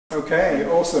Okay,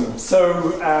 awesome.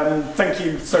 So thank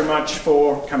you so much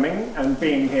for coming and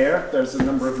being here. There's a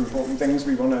number of important things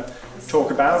we want to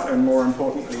talk about and more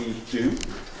importantly do.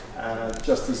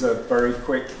 Just as a very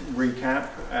quick recap,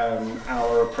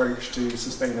 our approach to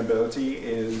sustainability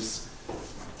is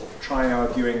try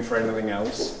arguing for anything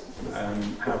else.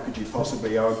 How could you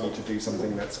possibly argue to do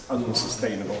something that's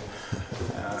unsustainable?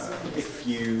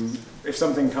 If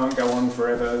something can't go on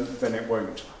forever, then it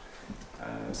won't.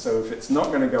 So if it's not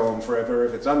going to go on forever,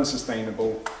 if it's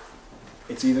unsustainable,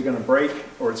 it's either going to break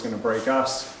or it's going to break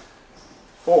us,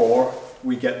 or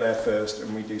we get there first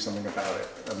and we do something about it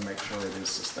and make sure it is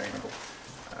sustainable.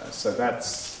 So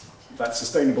that's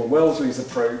Sustainable Wellesley's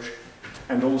approach,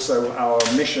 and also our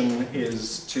mission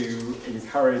is to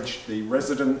encourage the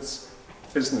residents,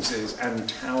 businesses and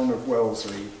town of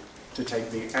Wellesley to take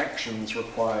the actions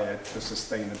required for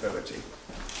sustainability.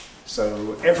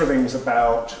 So everything's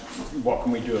about what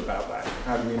can we do about that?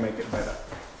 How do we make it better?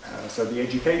 So the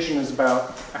education is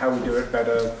about how we do it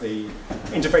better. The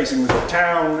interfacing with the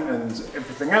town and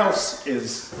everything else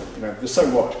is, the so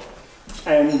what.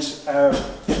 And I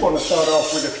want to start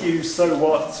off with a few so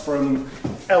whats from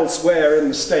elsewhere in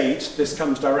the state. This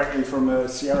comes directly from a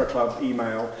Sierra Club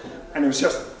email, and it was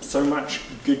just so much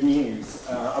good news.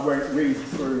 I won't read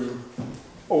through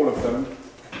all of them.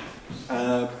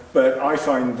 But I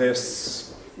find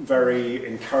this very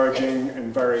encouraging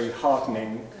and very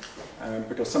heartening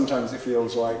because sometimes it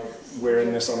feels like we're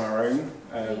in this on our own.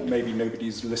 Maybe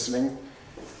nobody's listening.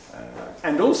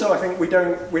 And also I think we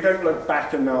don't look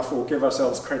back enough or give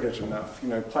ourselves credit enough.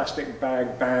 Plastic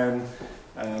bag ban,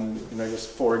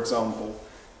 just for example,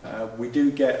 we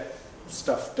do get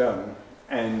stuff done,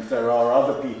 and there are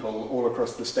other people all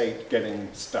across the state getting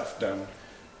stuff done.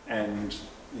 And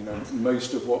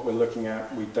most of what we're looking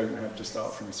at, we don't have to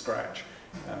start from scratch.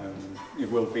 You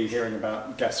will be hearing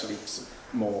about gas leaks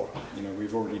more.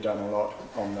 We've already done a lot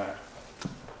on that.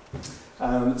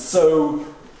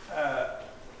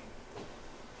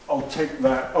 I'll take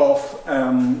that off.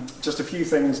 Just a few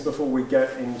things before we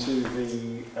get into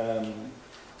the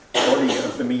body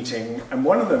of the meeting. And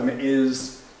one of them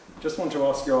is, just want to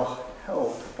ask your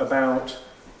help about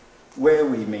where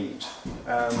we meet.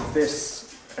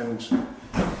 And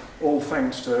all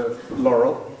thanks to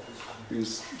Laurel,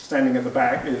 who's standing at the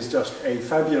back, is just a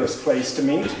fabulous place to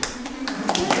meet.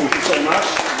 Thank you so much.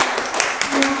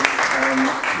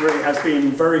 Really has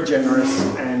been very generous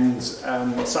and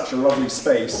such a lovely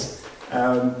space.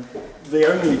 The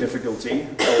only difficulty,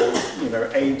 or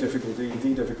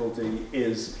the difficulty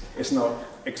is it's not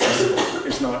accessible.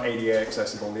 It's not ADA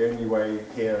accessible. The only way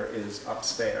here is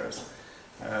upstairs.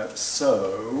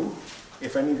 So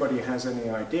if anybody has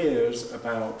any ideas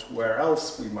about where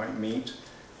else we might meet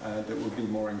that would be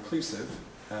more inclusive,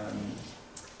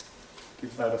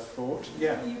 give that a thought.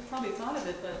 Yeah. You've probably thought of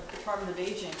it, but the Department of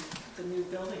Aging, the new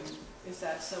building, is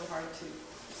that so hard to...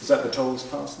 Is that the Tolles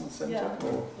Parsons Centre? Yeah,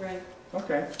 or? right.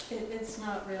 Okay. It's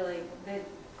not really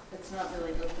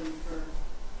open for...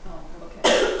 Oh, okay.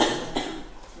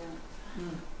 Yeah.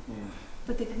 Mm.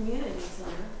 But the community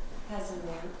center has a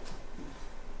name.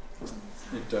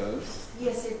 It does.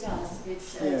 Yes, it does.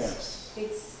 Yes.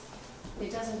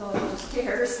 It doesn't go up the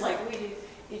stairs like we do.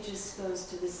 It just goes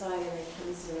to the side and it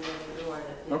comes in the door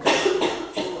that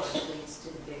leads to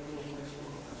the big meeting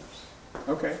rooms.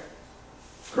 Okay.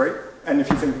 Great. And if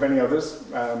you think of any others,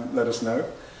 let us know.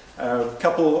 A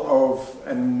couple of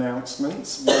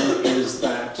announcements. One is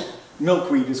that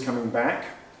milkweed is coming back.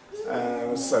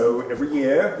 So every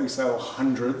year we sell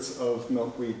hundreds of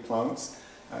milkweed plants.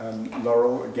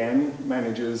 Laurel, again,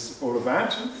 manages all of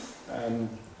that.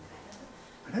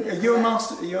 Are you a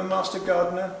master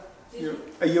gardener?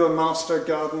 Are you a master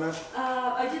gardener?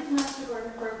 I did the Master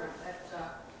Gardener program at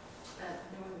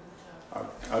New England.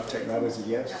 I'd take that as a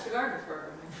yes. Master Gardener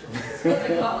program, that's what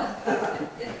they call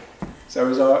it.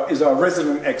 So as our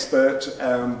resident expert,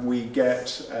 we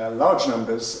get large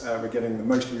numbers. We're getting the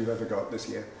most we've ever got this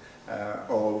year.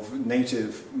 Of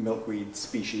native milkweed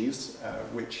species,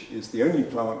 which is the only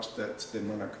plant that the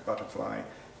monarch butterfly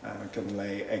can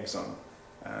lay eggs on.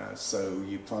 So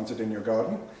you plant it in your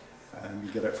garden,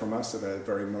 you get it from us at a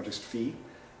very modest fee,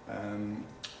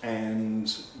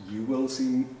 and you will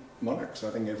see monarchs. I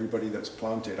think everybody that's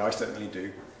planted, I certainly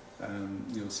do,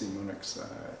 you'll see monarchs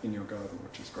in your garden,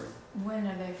 which is great. When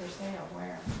are they for sale?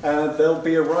 Where? They'll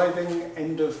be arriving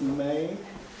end of May.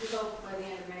 We go by the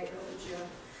end of May, early June.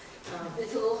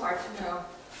 It's a little hard to know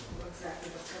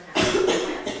exactly what's going to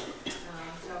happen.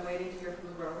 So I'm waiting to hear from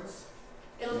the growers.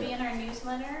 It'll be in our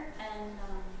newsletter,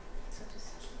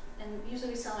 and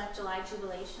usually we sell at July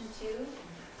Jubilation too,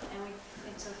 and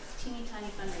it's a teeny tiny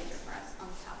fundraiser for us on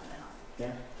top of it all.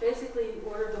 Yeah. Basically, you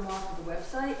order them off of the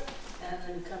website, and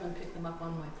then you come and pick them up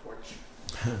on my porch.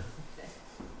 Okay.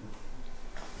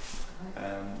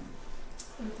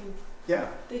 Yeah.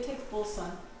 They take full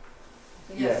sun.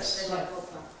 Yes. They like full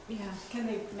sun. Yeah. Can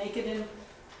they make it in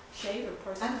shade or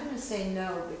partial? I'm going to say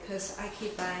no because I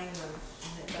keep buying them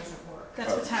and it doesn't work.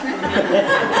 That's what's happened to me.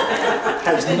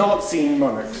 Has not seen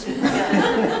monarchs.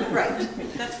 Right.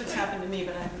 That's what's happened to me,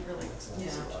 but I haven't really.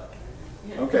 Yeah.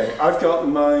 Okay, I've got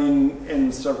mine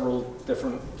in several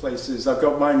different places. I've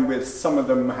got mine with, some of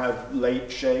them have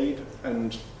late shade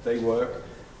and they work.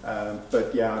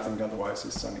 But yeah, I think otherwise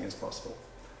as sunny as possible.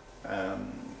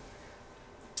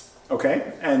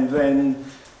 Okay, and then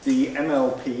the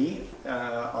MLP,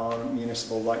 our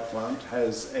municipal light plant,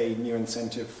 has a new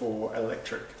incentive for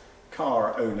electric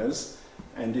car owners.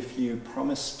 And if you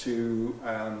promise to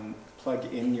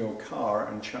plug in your car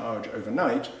and charge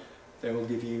overnight, they will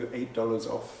give you $8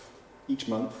 off each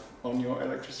month on your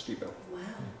electricity bill. Wow.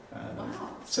 Wow.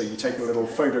 So you take a little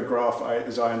photograph,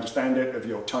 as I understand it, of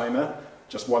your timer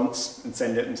just once and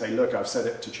send it and say, look, I've set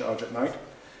it to charge at night.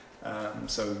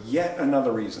 So yet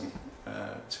another reason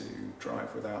to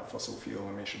drive without fossil fuel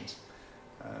emissions.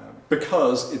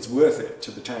 Because it's worth it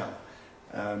to the town.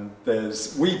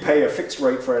 We pay a fixed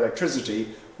rate for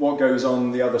electricity. What goes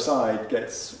on the other side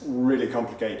gets really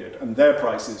complicated, and their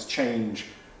prices change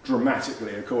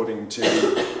dramatically according to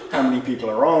how many people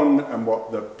are on and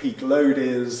what the peak load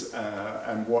is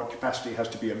and what capacity has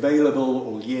to be available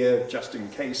all year, just in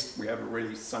case we have a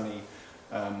really sunny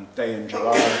day in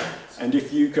July. And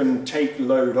if you can take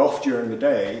load off during the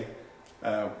day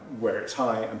where it's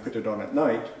high and put it on at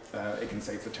night, it can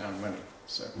save the town money.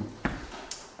 So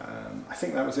I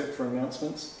think that was it for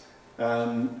announcements.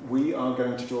 We are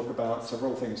going to talk about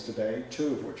several things today, two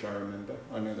of which I remember.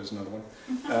 I know there's another one.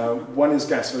 One is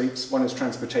gas leaks, one is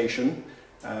transportation,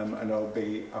 and I'll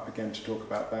be up again to talk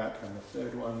about that. And the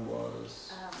third one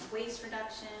was? Waste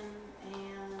reduction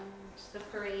and the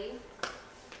parade,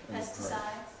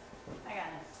 pesticides. I got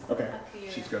it. Okay, Up to you.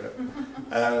 she's got it.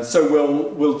 So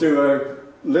we'll do a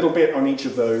little bit on each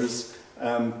of those.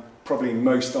 Probably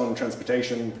most on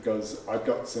transportation because I've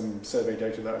got some survey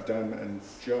data that I've done, and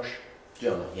Joe,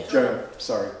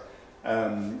 sorry,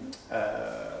 from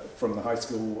the high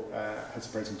school has a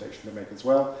presentation to make as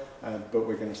well, but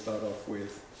we're going to start off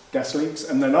with gas leaks,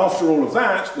 and then after all of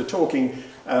that, the talking,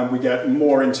 we get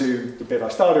more into the bit I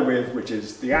started with, which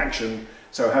is the action.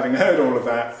 So having heard all of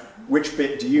that, which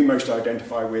bit do you most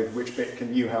identify with, which bit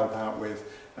can you help out with,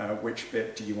 which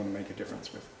bit do you want to make a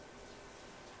difference with?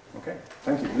 Okay,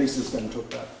 thank you. Lisa's going to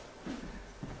talk about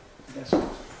gas leaks.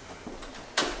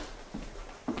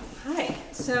 Hi,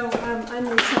 so I'm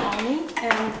Lisa Olney,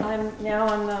 and I'm now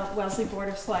on the Wellesley Board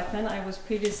of Selectmen. I was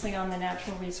previously on the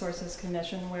Natural Resources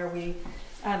Commission, where we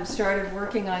started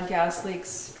working on gas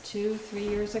leaks 2-3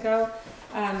 years ago.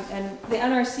 And the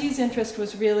NRC's interest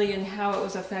was really in how it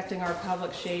was affecting our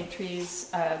public shade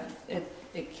trees.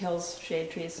 It kills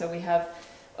shade trees, so we have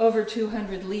over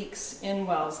 200 leaks in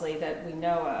Wellesley that we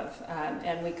know of.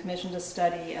 And we commissioned a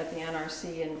study at the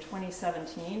NRC in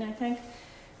 2017, I think,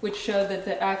 which showed that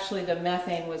actually the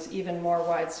methane was even more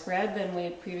widespread than we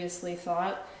had previously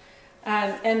thought.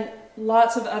 And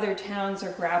lots of other towns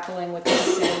are grappling with the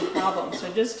same problem.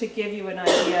 So just to give you an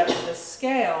idea of the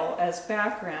scale as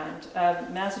background,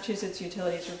 Massachusetts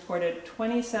Utilities reported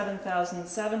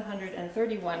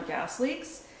 27,731 gas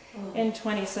leaks in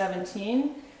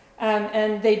 2017.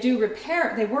 And they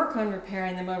work on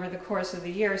repairing them over the course of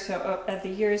the year. So at the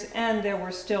year's end, there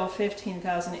were still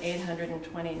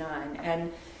 15,829.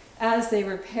 And as they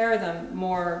repair them,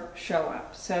 more show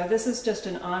up. So this is just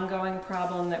an ongoing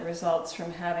problem that results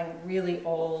from having really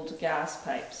old gas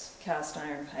pipes, cast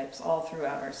iron pipes, all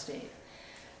throughout our state.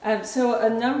 So a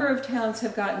number of towns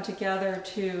have gotten together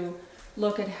to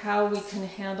look at how we can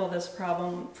handle this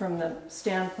problem from the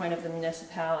standpoint of the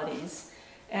municipalities.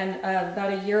 And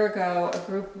about a year ago, a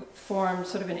group formed,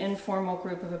 sort of an informal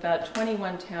group of about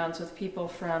 21 towns with people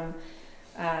from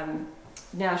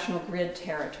National Grid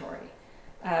territory.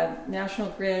 National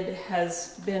Grid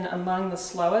has been among the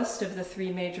slowest of the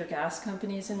 3 major gas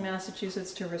companies in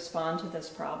Massachusetts to respond to this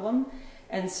problem.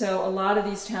 And so a lot of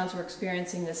these towns were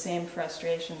experiencing the same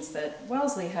frustrations that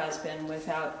Wellesley has been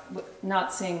without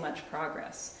not seeing much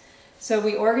progress. So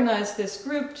we organized this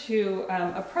group to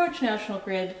approach National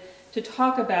Grid to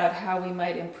talk about how we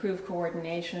might improve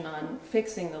coordination on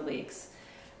fixing the leaks.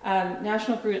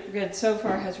 National Grid so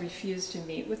far has refused to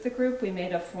meet with the group. We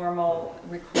made a formal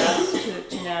request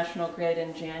to National Grid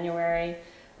in January,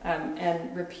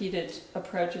 and repeated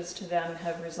approaches to them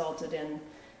have resulted in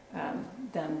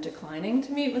them declining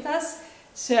to meet with us.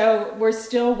 So we're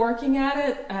still working at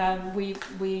it.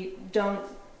 We don't,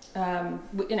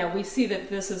 we see that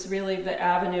this is really the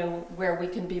avenue where we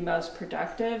can be most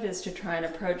productive, is to try and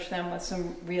approach them with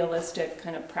some realistic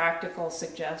kind of practical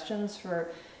suggestions for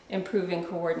improving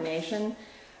coordination.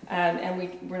 And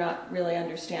we're not really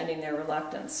understanding their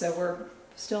reluctance. So we're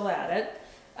still at it.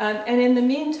 And in the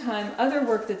meantime, other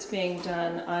work that's being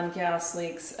done on gas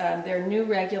leaks, there are new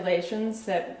regulations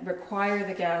that require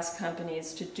the gas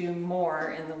companies to do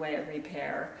more in the way of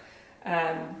repair.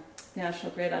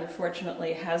 National Grid,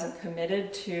 unfortunately, hasn't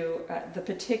committed to the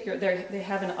particular, they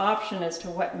have an option as to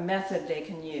what method they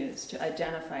can use to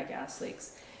identify gas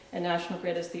leaks. And National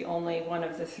Grid is the only one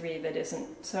of the three that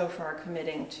isn't so far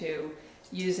committing to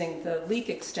using the leak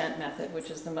extent method,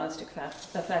 which is the most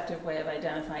effective way of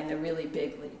identifying the really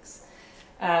big leaks.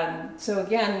 So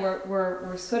again,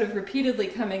 we're sort of repeatedly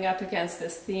coming up against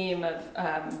this theme of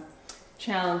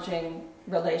challenging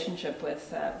relationship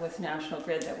with National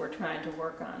Grid that we're trying to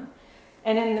work on.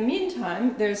 And in the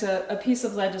meantime, there's a piece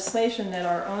of legislation that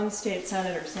our own state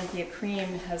senator, Cynthia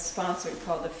Cream, has sponsored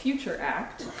called the Future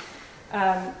Act,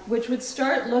 which would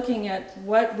start looking at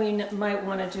what we might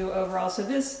want to do overall. So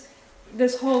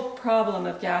this whole problem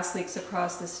of gas leaks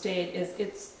across the state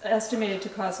it's estimated to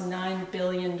cost $9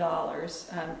 billion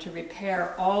to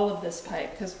repair all of this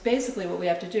pipe, because basically what we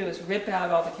have to do is rip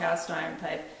out all the cast iron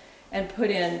pipe and put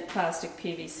in plastic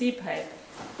PVC pipe,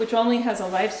 which only has a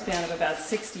lifespan of about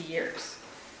 60 years.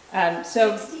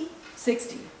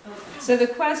 60. So the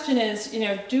question is,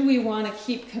 do we want to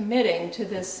keep committing to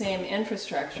this same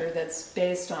infrastructure that's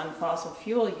based on fossil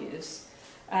fuel use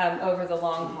over the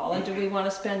long haul, and do we want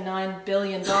to spend $9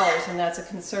 billion, and that's a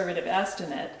conservative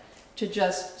estimate, to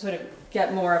just sort of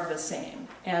get more of the same?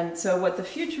 And so what the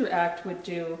Future Act would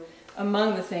do,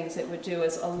 among the things it would do,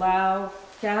 is allow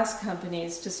gas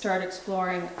companies to start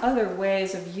exploring other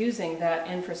ways of using that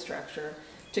infrastructure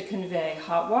to convey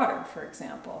hot water, for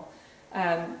example.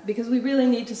 Because we really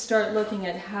need to start looking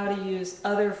at how to use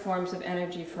other forms of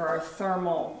energy for our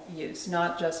thermal use,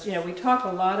 not just, we talk a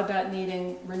lot about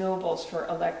needing renewables for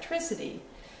electricity,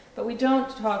 but we don't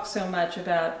talk so much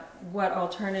about what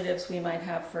alternatives we might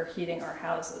have for heating our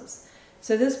houses.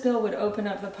 So this bill would open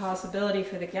up the possibility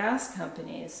for the gas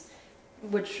companies,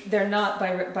 which they're not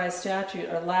by statute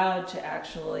allowed to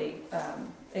actually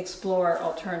explore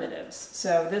alternatives.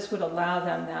 So this would allow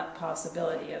them that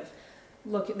possibility of,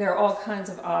 look, there are all kinds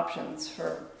of options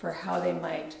for how they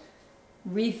might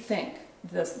rethink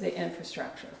the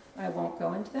infrastructure. I won't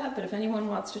go into that, but if anyone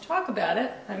wants to talk about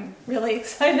it, I'm really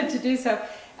excited to do so.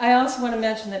 I also want to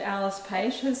mention that Alice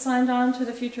Peisch has signed on to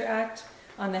the Future Act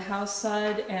on the House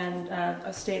side, and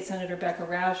State Senator Becca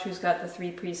Rausch, who's got the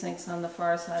 3 precincts on the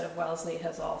far side of Wellesley,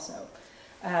 has also.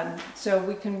 So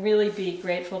we can really be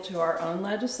grateful to our own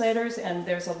legislators, and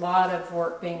there's a lot of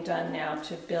work being done now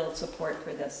to build support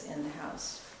for this in the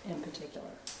House in particular.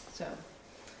 So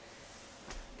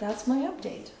that's my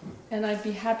update, and I'd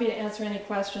be happy to answer any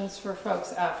questions for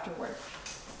folks afterward.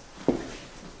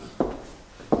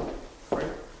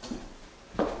 Great.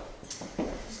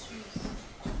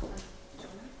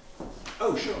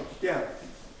 Oh, sure, yeah.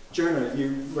 Jonah,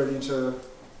 you ready to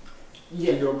do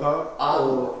your part?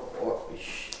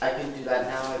 I can do that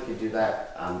now. I could do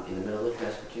that in the middle of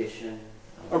transportation.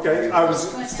 Okay,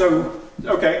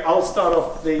 I'll start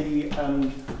off the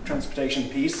transportation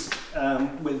piece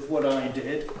with what I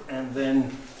did, and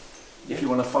then if you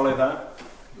want to follow that,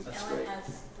 that's Ellen great.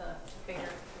 has the bigger.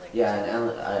 Yeah, and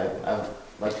Ellen, I would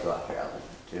like to go after Ellen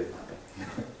too.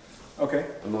 Okay.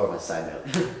 More of a side note.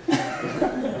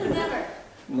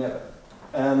 Never.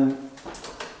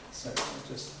 So I'll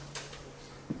just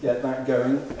get that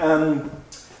going.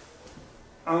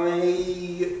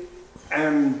 I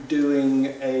am doing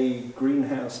a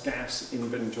greenhouse gas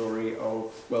inventory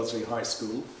of Wellesley High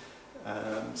School.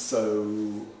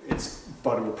 So it's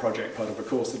part of a project, part of a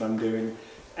course that I'm doing.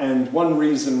 And one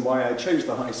reason why I chose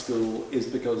the high school is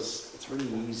because it's really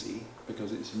easy,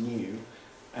 because it's new,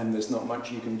 and there's not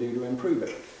much you can do to improve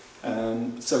it.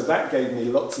 So that gave me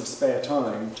lots of spare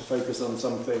time to focus on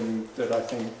something that I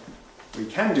think we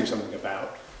can do something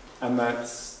about, and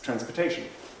that's transportation.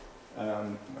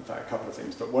 In fact, a couple of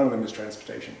things, but one of them is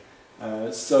transportation.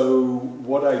 So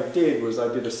what I did was I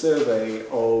did a survey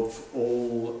of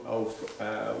all of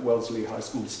Wellesley High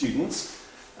School students.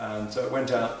 So it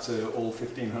went out to all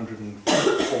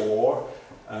 1,504,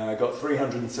 got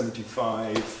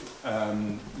 375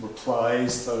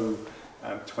 replies, so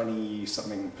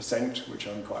 20-something%, which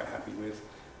I'm quite happy with.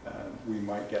 We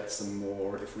might get some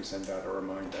more if we send out a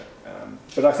reminder.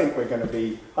 But I think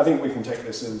I think we can take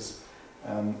this as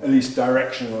at least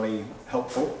directionally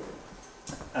helpful.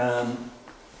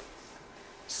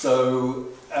 So,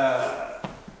 yeah,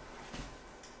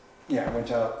 I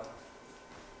went out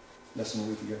less than a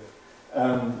week ago.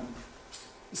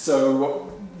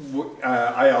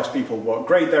 I asked people what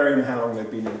grade they're in, how long they've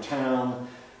been in town,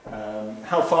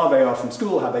 how far they are from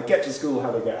school, how they get to school,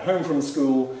 how they get home from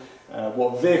school,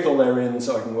 what vehicle they're in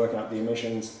so I can work out the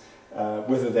emissions,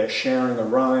 whether they're sharing a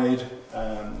ride,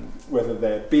 whether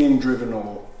they're being driven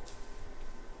or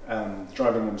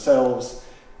driving themselves,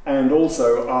 and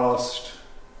also asked,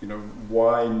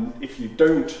 why, if you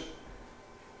don't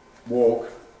walk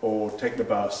or take the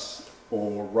bus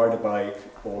or ride a bike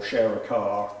or share a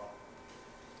car,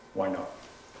 why not?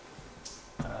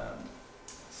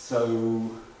 So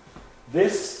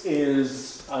this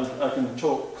is, I can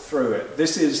talk through it.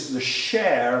 This is the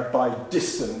share by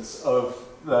distance of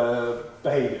the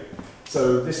behaviour.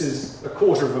 So this is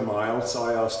 1/4 of a mile. So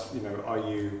I asked, are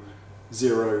you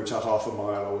 0 to half a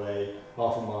mile away,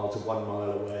 half a mile to 1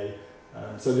 mile away?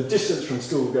 So the distance from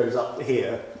school goes up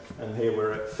here, and here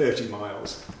we're at 30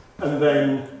 miles. And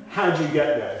then how do you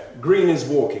get there? Green is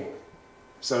walking.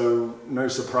 So no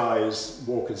surprise,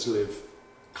 walkers live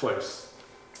close.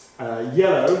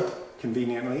 Yellow,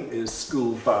 conveniently, is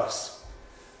school bus.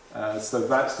 So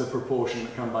that's the proportion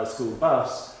that come by school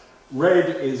bus.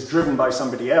 Red is driven by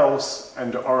somebody else,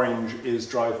 and orange is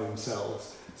drive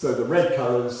themselves. So the red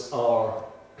colours are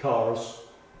cars,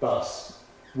 bus,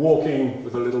 walking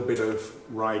with a little bit of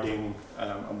riding,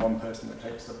 and one person that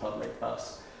takes the public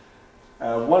bus.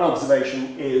 One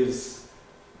observation is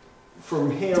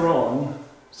from here on,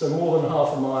 so more than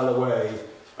half a mile away,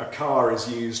 a car is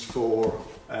used for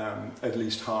at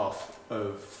least half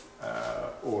of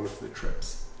all of the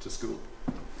trips to school.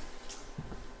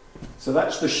 So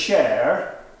that's the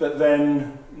share, but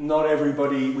then not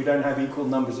everybody, we don't have equal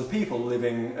numbers of people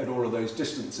living at all of those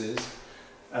distances.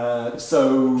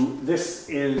 So this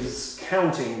is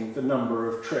counting the number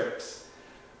of trips.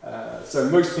 So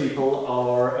most people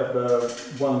are at the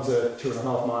 1 to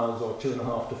 2.5 miles or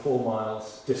 2.5 to 4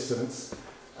 miles distance.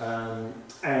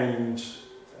 And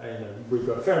we've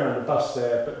got a fair amount of bus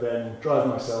there, but then drive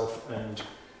myself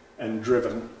and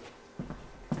driven.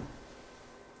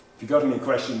 If you've got any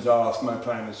questions asked, my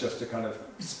plan is just to kind of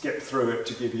skip through it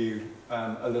to give you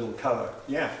a little colour.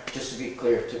 Yeah? Just to be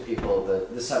clear to people,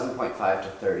 the 7.5 to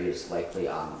 30 is likely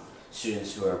on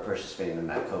students who are participating in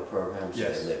the METCO program, so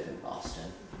Yes. they live in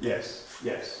Boston. Yes,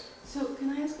 yes. So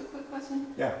can I ask a quick question?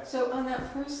 Yeah. So on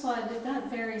that first slide, did that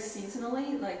vary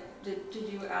seasonally? Like, did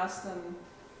you ask them?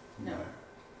 No.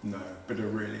 But a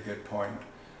really good point.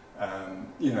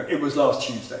 It was last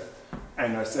Tuesday,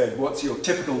 and I said, what's your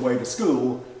typical way to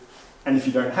school? And if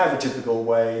you don't have a typical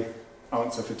way,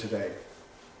 answer for today.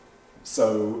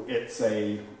 So it's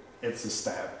a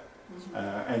stab. Mm-hmm.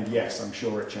 And yes, I'm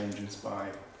sure it changes by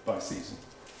season.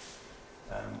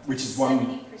 Which is 70% one... of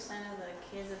the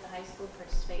kids at the high school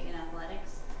participate in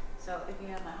athletics. So if you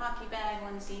have a hockey bag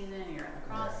one season, you're in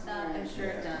lacrosse stuff, I'm sure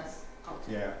it does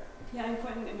alter. Yeah. Yeah, I'm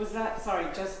putting, was that, sorry,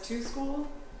 just to school?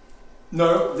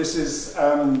 No, this is...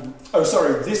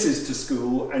 this is to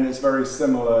school, and it's very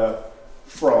similar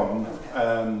from.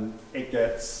 Okay.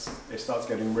 It starts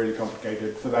getting really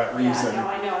complicated for that reason. Yeah, no,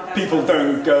 I know. That's People what-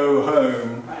 don't go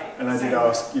home. Right. And I did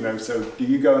Same. ask, so do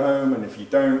you go home? And if you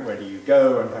don't, where do you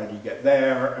go? And how do you get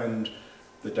there? And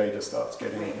the data starts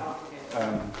getting... Way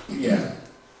complicated.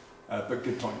 But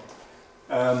good point.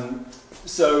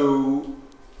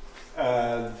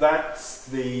 That's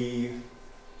the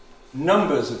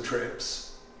numbers of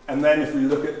trips. And then if we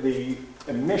look at the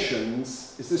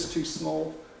emissions, is this too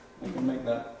small? I can make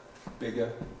that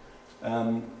bigger.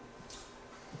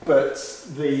 But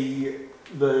the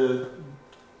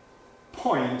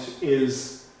point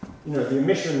is, the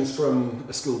emissions from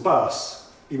a school bus,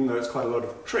 even though it's quite a lot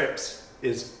of trips,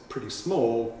 is pretty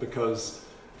small because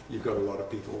you've got a lot of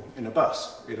people in a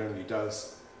bus. It only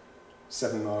does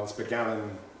 7 miles per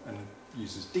gallon and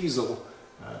uses diesel,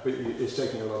 but it's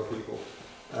taking a lot of people.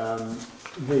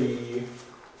 The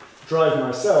drive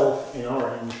myself in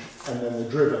orange, and then the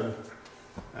driven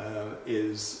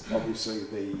is obviously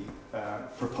the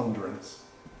preponderance.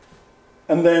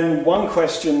 And then one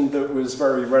question that was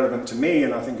very relevant to me,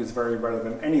 and I think is very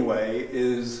relevant anyway,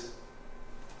 is,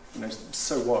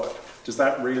 so what? Does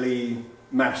that really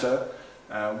matter?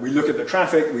 We look at the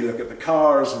traffic, we look at the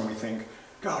cars, and we think,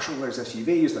 gosh, all those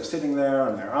SUVs, they're sitting there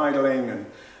and they're idling, and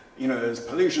there's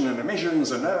pollution and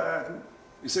emissions, and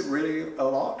is it really a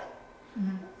lot?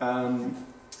 Mm-hmm.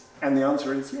 And the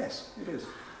answer is yes, it is.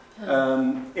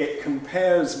 It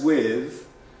compares with,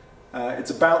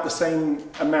 it's about the same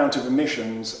amount of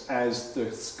emissions as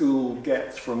the school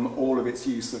gets from all of its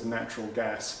use of natural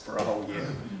gas for a whole year.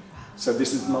 So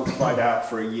this is multiplied out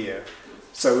for a year.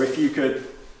 So if you could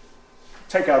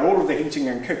take out all of the heating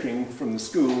and cooking from the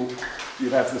school,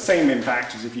 you'd have the same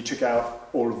impact as if you took out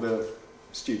all of the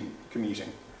student commuting.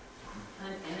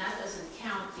 And that doesn't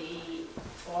count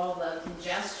all the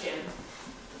congestion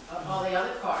of all the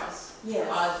other cars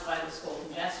caused by the school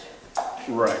congestion.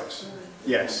 Right.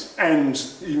 Yes. And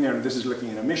this is looking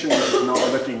at emissions, it's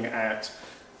not looking at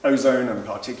ozone and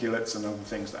particulates and other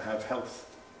things that have health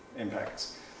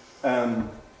impacts. And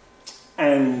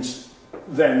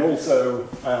then also,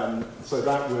 so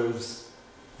that was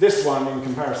this one in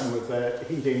comparison with the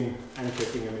heating and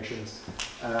cooking emissions.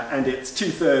 And it's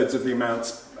 2/3 of the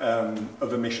amounts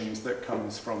of emissions that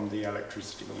comes from the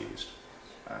electricity used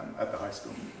at the high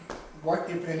school. What,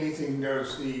 if anything,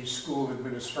 does the school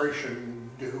administration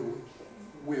do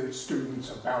with students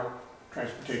about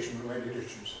transportation-related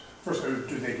issues? First,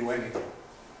 do they do anything?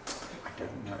 I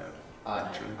don't know. I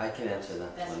can answer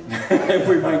that That's one.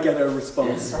 We might get a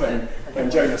response when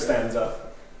Jonah stands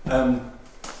up.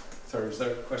 Sorry, is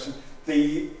there a question?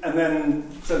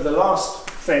 So the last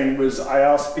thing was I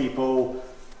asked people,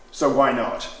 so why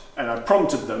not? And I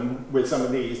prompted them with some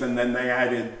of these, and then they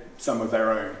added some of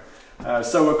their own.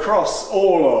 So across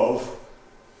all of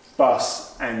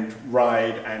bus and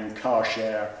ride and car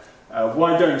share,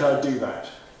 why don't I do that?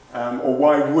 Or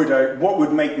what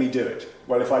would make me do it?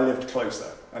 Well, if I lived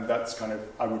closer, and that's kind of,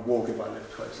 I would walk if I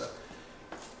lived closer.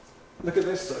 Look at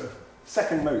this though,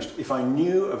 second most, if I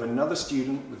knew of another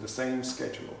student with the same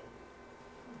schedule,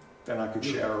 then I could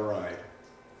share a ride.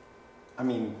 I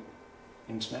mean,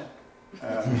 internet.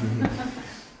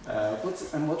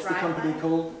 What's the company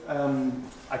called?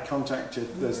 I contacted,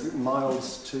 there's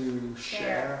Miles to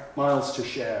Share. Miles to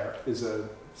Share is a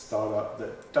startup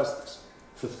that does this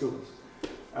for schools.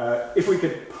 If we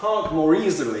could park more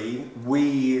easily,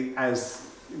 we as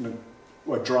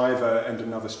a driver and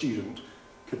another student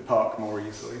could park more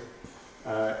easily.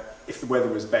 If the weather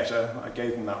was better, I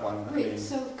gave them that one. Wait,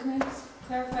 so can I just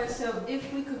clarify? So if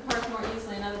we could park more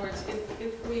easily, in other words,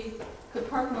 if we could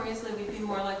park more easily, we'd be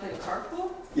more likely to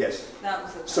carpool? Yes. That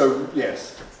was the So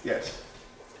yes.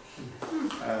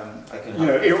 I can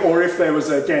Or if there was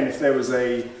a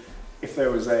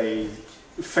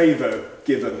favour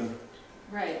given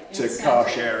right. to car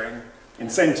sharing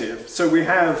incentive. So we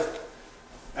have,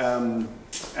 and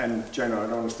Jonah, I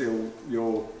don't want to steal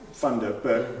your thunder,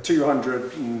 but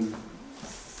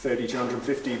 230,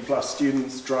 250 plus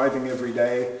students driving every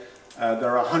day.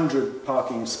 There are 100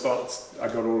 parking spots, I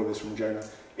got all of this from Jonah,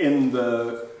 in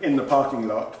the parking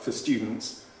lot for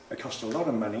students. They cost a lot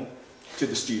of money to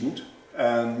the student,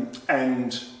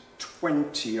 and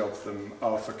 20 of them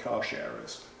are for car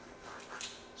sharers.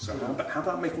 So how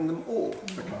about making them all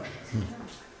for car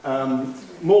sharing?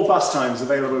 More bus times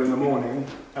available in the morning.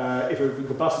 If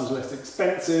the bus was less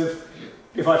expensive,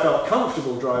 if I felt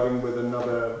comfortable driving with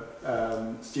another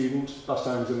student, bus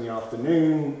times in the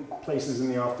afternoon, places in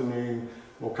the afternoon,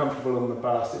 more comfortable on the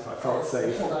bus if I felt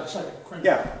safe. Hold on a second. Quinn.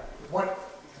 Yeah. Why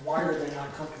are they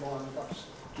not comfortable on the bus?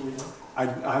 Do we know? I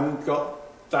haven't got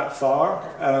that far.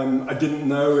 I didn't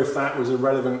know if that was a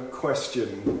relevant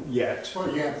question yet. Well,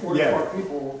 you have 44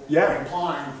 people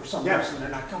applying for some reason they're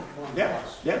not comfortable on the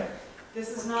bus. Yeah. This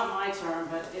is not my term,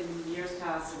 but in years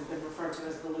past, it's been referred to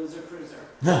as the loser cruiser.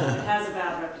 It has a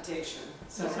bad reputation.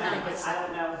 So I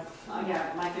don't know.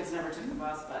 Yeah, my kids never took the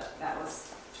bus, but that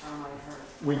was a term I heard.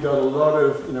 We got a lot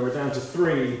of, we're down to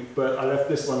 3, but I left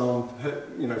this one on,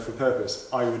 for purpose.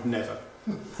 I would never.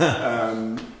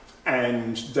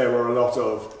 And there were a lot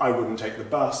of, I wouldn't take the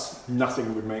bus,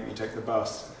 nothing would make me take the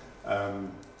bus,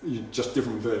 just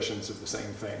different versions of the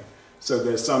same thing. So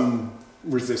there's some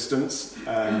resistance,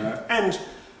 and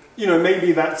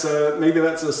maybe that's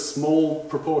a small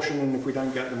proportion, and if we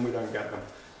don't get them, we don't get them.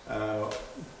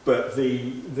 But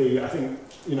I think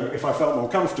if I felt more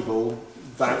comfortable,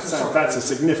 that's a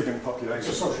significant population. It's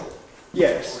a social.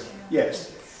 Yes.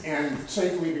 Yes. And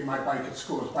safe leaving my bike at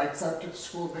school. Is bike theft at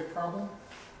school a big problem?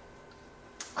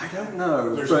 I don't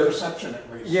know. There's a perception at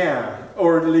least. Yeah,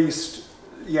 or at least,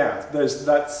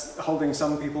 that's holding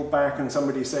some people back. And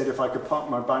somebody said if I could park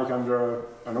my bike under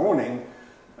an awning,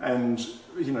 and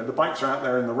the bikes are out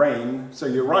there in the rain, so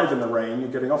you arrive in the rain, you're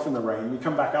getting off in the rain, you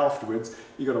come back afterwards,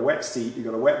 you got a wet seat, you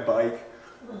got a wet bike.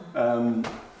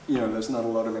 There's not a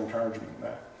lot of encouragement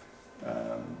there.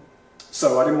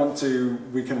 So I didn't want to.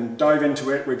 We can dive into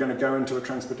it. We're going to go into a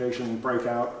transportation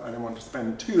breakout. I don't want to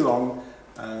spend too long.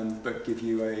 But give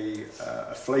you a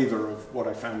flavour of what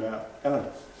I found out. Ellen?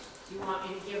 Do you want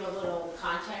me to give a little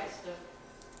context of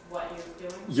what you're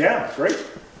doing? Yeah, great.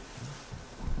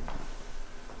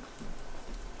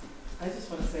 I just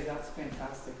want to say that's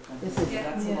fantastic.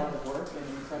 That's a lot of work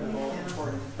and incredible,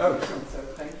 important. Oh, So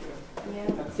thank you.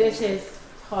 This is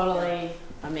totally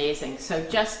amazing. So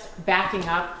just backing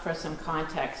up for some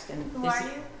context. And Who this are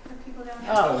is, you? For people who don't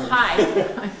know. Oh,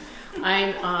 hi.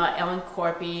 I'm Ellen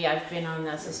Corpy. I've been on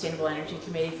the Sustainable Energy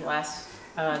Committee for the last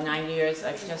 9 years.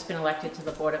 I've just been elected to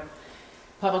the Board of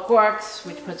Public Works,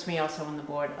 which puts me also on the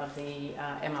board of the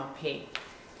MLP.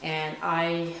 And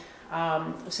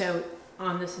so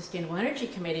on the Sustainable Energy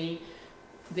Committee,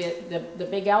 the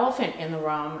big elephant in the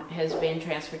room has been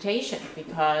transportation,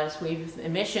 because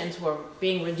emissions were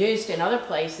being reduced in other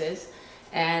places,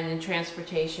 and in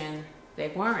transportation they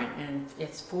weren't, and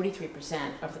it's 43%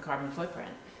 of the carbon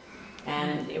footprint.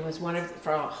 And it was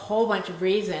for a whole bunch of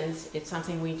reasons, it's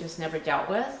something we just never dealt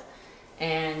with.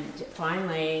 And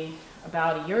finally,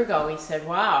 about a year ago, we said,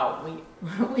 wow,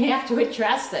 we have to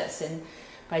address this. And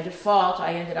by default,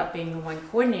 I ended up being the one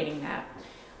coordinating that.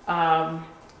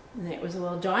 And it was a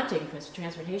little daunting, because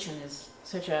transportation is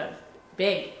such a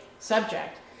big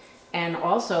subject. And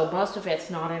also, most of it's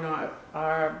not in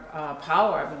our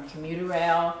power. I mean, commuter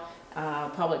rail,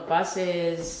 public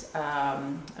buses,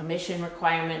 emission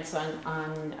requirements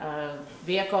on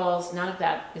vehicles, none of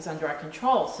that is under our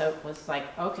control. So it was like,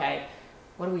 okay,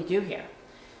 what do we do here?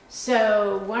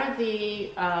 So one of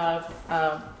the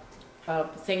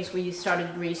things we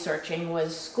started researching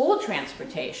was school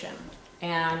transportation.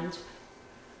 And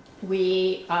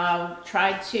we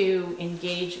tried to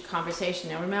engage a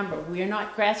conversation. Now remember, we're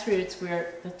not grassroots,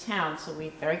 we're the town, so we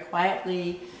very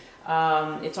quietly,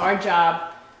 it's our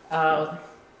job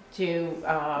to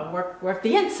work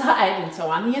the inside. And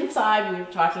so on the inside, we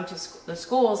were talking to the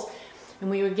schools, and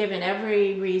we were given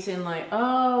every reason, like,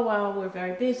 oh, well, we're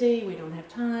very busy, we don't have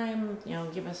time,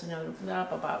 give us a note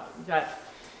about that.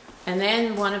 And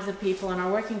then one of the people in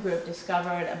our working group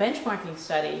discovered a benchmarking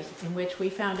study in which we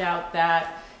found out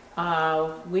that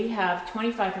we have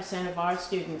 25% of our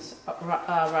students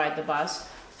ride the bus,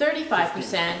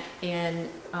 35% in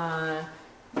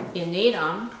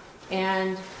Needham,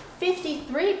 and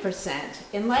 53%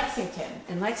 in Lexington.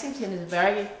 And Lexington is a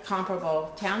very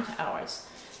comparable town to ours.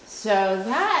 So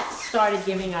that started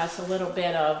giving us a little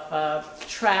bit of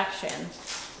traction.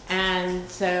 And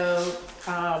so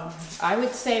I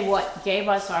would say what gave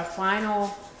us our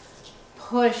final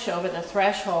push over the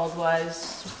threshold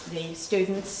was the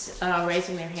students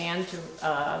raising their hand to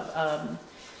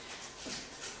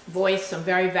voice some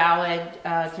very valid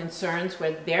concerns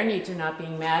where their needs are not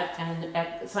being met,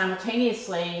 and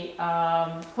simultaneously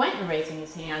Quentin raising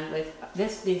his hand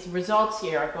with these results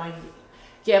here are going to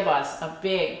give us a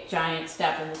big, giant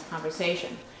step in this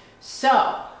conversation.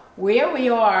 So where we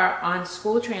are on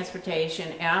school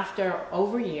transportation after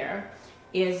over a year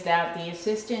is that the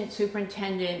assistant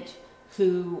superintendent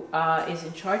who is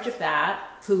in charge of that,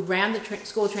 who ran the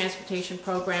school transportation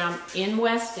program in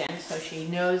Weston, so she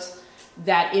knows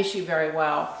that issue very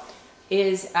well,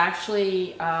 is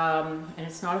actually, and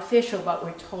it's not official, but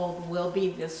we're told will be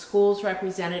the school's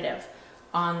representative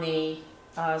on the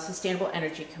Sustainable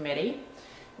Energy Committee.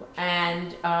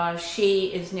 And she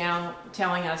is now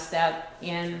telling us that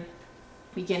in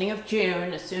beginning of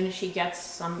June, as soon as she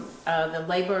gets the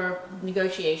labor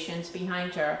negotiations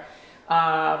behind her,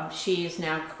 she is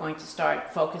now going to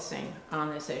start focusing on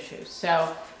this issue.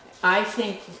 So I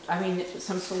think,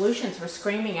 some solutions were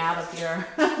screaming out of your,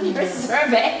 your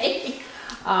survey.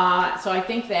 So I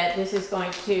think that this is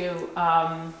going to,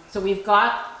 so we've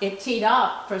got it teed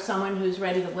up for someone who's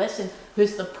ready to listen,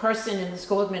 who's the person in the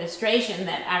school administration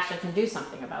that actually can do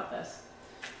something about this.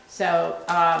 So,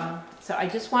 so I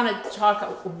just want to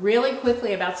talk really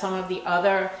quickly about some of the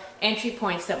other entry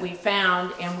points that we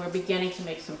found, and we're beginning to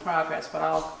make some progress, but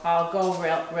I'll go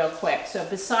real quick. So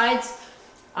besides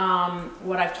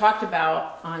what I've talked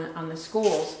about on the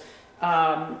schools,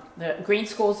 the Green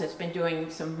Schools has been doing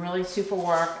some really super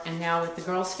work, and now with the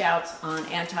Girl Scouts on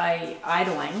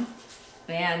anti-idling,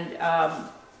 and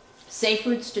Safe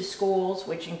Routes to Schools,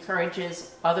 which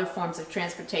encourages other forms of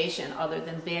transportation other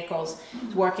than vehicles,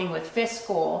 is working with Fisk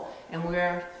School, and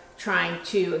we're trying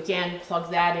to, again, plug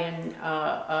that in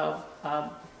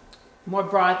more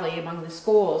broadly among the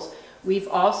schools. We've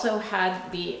also had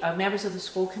the members of the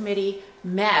school committee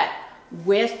met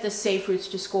with the Safe Routes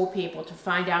to School people to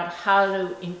find out how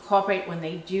to incorporate, when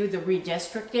they do the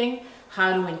redistricting,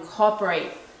 how to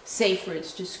incorporate Safe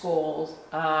Routes to Schools,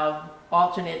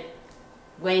 alternate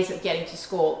ways of getting to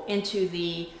school into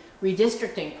the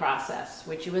redistricting process,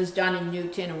 which was done in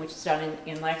Newton and which is done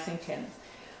in Lexington.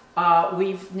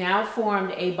 We've now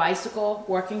formed a bicycle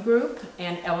working group,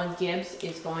 and Ellen Gibbs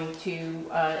is going to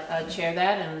chair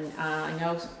that, and I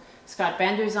know Scott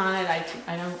Bender's on it.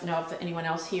 I don't know if anyone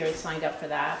else here has signed up for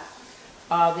that.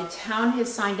 The town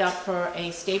has signed up for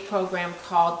a state program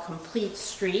called Complete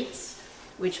Streets,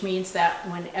 which means that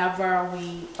whenever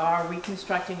we are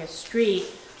reconstructing a street,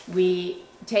 we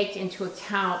take into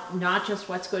account not just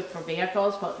what's good for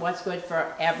vehicles, but what's good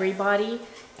for everybody,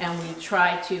 and we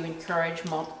try to encourage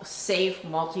safe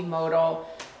multimodal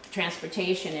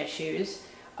transportation issues.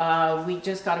 We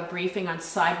just got a briefing on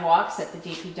sidewalks at the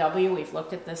DPW. We've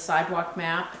looked at the sidewalk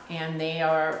map, and they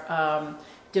are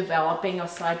developing a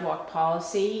sidewalk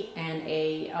policy and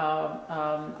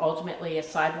ultimately a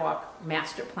sidewalk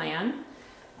master plan.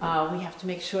 We have to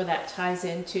make sure that ties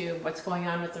into what's going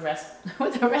on with the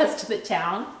rest of the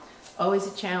town. Always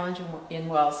a challenge in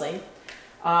Wellesley.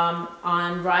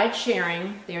 On ride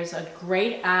sharing, there's a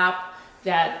great app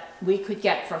that we could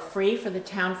get for free for the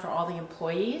town for all the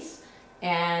employees,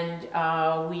 and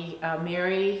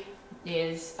Mary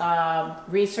is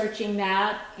researching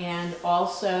that, and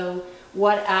also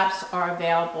what apps are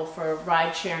available for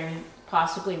ride sharing.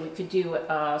 Possibly we could do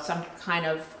some kind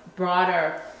of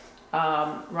broader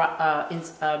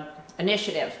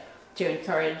initiative to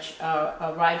encourage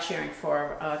ride sharing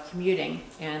for commuting,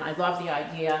 and I love the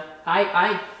idea.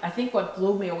 I think what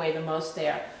blew me away the most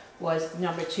there was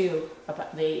number 2,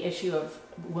 about the issue of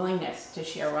willingness to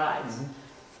share rides.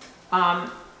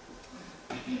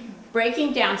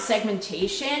 Breaking down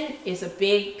segmentation is a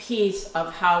big piece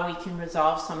of how we can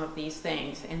resolve some of these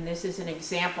things, and this is an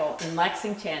example in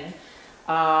Lexington,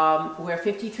 where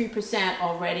 53%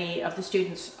 already of the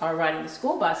students are riding the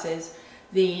school buses.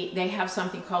 They have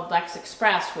something called Lex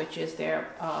Express, which is their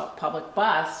public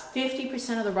bus.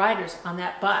 50% of the riders on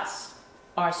that bus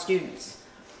are students.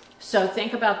 So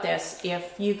think about this.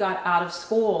 If you got out of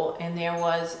school and there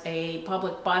was a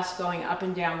public bus going up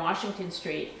and down Washington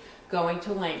Street, going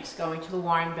to Lynx, going to the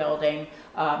Warren Building,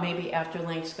 maybe after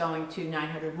Lynx going to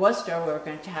 900 Worcester, we're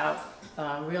going to have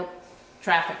real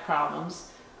traffic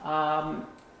problems.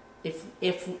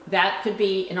 If that could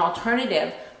be an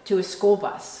alternative to a school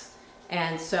bus.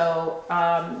 And so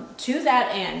to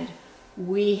that end,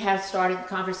 we have started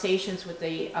conversations with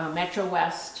the Metro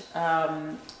West,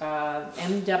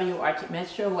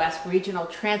 Metro West Regional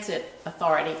Transit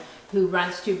Authority, who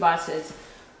runs 2 buses.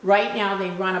 Right now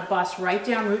they run a bus right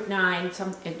down Route 9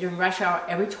 during rush hour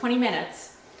every 20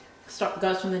 minutes,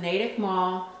 goes from the Natick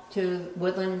Mall to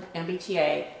Woodland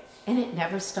MBTA, and it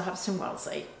never stops in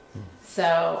Wellesley.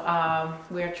 So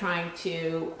we're trying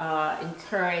to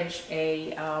encourage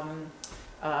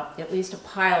at least a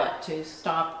pilot to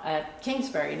stop at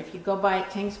Kingsbury. And if you go by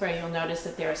at Kingsbury, you'll notice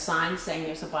that there are signs saying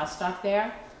there's a bus stop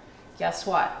there. Guess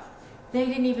what? They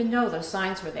didn't even know those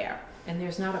signs were there, and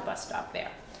there's not a bus stop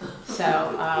there.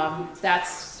 So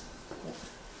that's...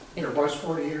 There was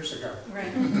 40 years ago.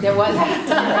 Right. There was.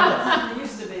 There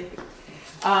used to be.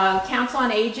 Council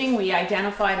on Aging, we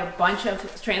identified a bunch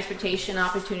of transportation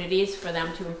opportunities for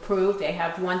them to improve. They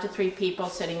have 1 to 3 people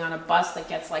sitting on a bus that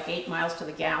gets like 8 miles to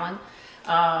the gallon,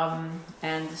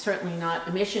 and certainly not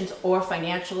emissions or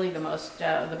financially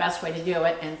the best way to do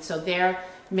it. And so their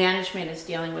management is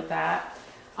dealing with that.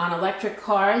 On electric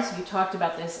cars, you talked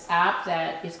about this app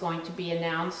that is going to be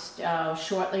announced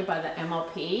shortly by the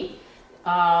MLP.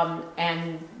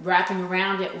 And wrapping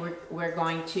around it, we're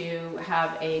going to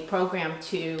have a program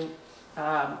to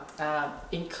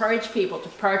encourage people to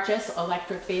purchase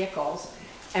electric vehicles.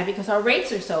 And because our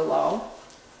rates are so low,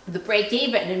 the break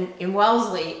even in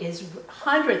Wellesley is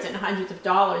hundreds and hundreds of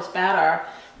dollars better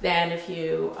than if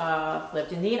you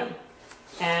lived in Needham.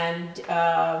 And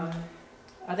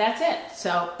that's it.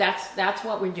 So that's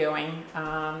what we're doing.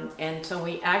 And so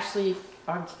we actually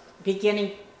are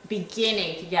beginning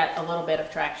to get a little bit of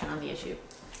traction on the issue.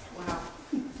 Wow.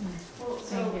 Well,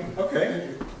 Thank you. Okay.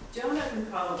 Jonah can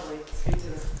probably speak to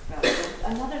this better.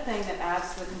 Another thing that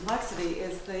adds to the complexity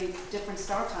is the different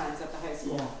start times at the high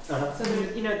school. Uh-huh. So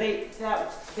there,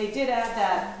 they did add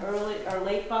that early or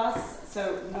late bus.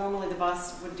 So normally the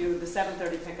bus would do the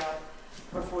 7:30 pickup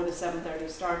before the 7:30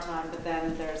 start time, but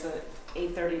then there's a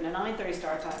 8:30 and a 9:30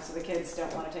 start time, so the kids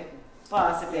don't want to take the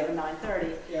bus if they have a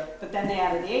 9:30. Yeah. But then they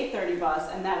added the 8:30 bus,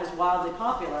 and that was wildly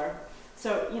popular.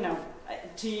 So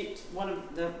to one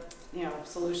of the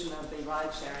solution of the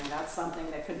ride sharing, that's something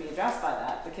that could be addressed by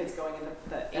that. The kids going in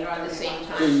the 8:30 at the same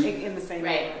bus. time. In the same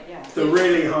Right. way. Yeah. The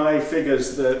really high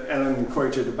figures that Ellen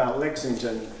quoted about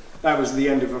Lexington, that was the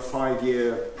end of a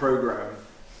 5-year program.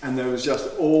 And there was just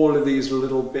all of these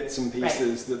little bits and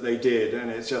pieces that they did, and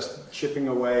it's just chipping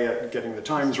away at getting the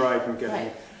times right and getting...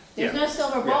 Right. There's Yeah. no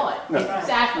silver bullet. No.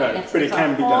 Exactly. No, It's but it a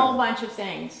can be whole done. bunch of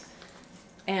things.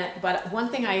 But one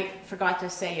thing I forgot to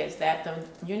say is that the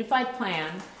Unified Plan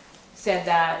said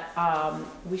that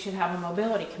we should have a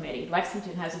mobility committee.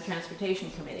 Lexington has a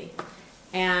transportation committee.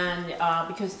 And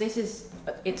because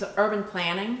it's urban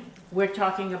planning, we're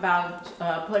talking about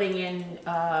putting in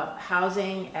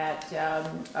housing at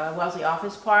Wellesley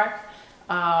Office Park.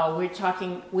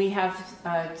 We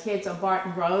have kids on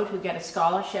Barton Road who get a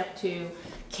scholarship to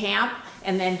camp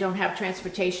and then don't have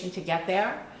transportation to get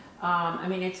there. I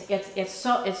mean, it's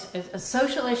a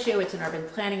social issue, it's an urban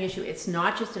planning issue, it's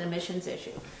not just an emissions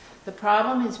issue. The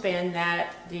problem has been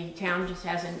that the town just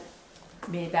hasn't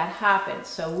made that happen.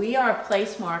 So we are a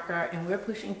place marker and we're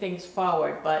pushing things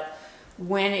forward, but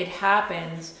when it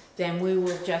happens, then we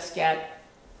will just get,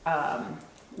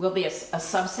 we'll be a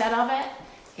subset of it,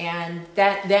 and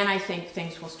then I think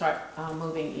things will start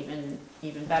moving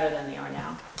even better than they are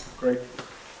now. Great.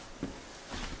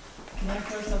 Can I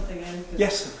throw something in?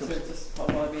 Yes, of course. So just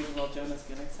while Jonah's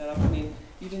getting set up, I mean,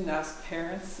 you didn't ask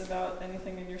parents about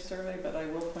anything in your survey, but I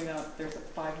will point out there's a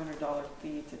 $500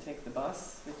 fee to take the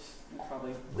bus,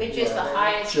 Which is the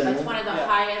highest, that's one of the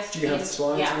highest. Do you have the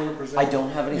slides you yeah. want to present? I don't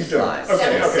have any You don't. slides.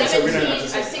 Okay, okay, so we don't have to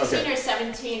say. 16 or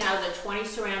 17 out of the 20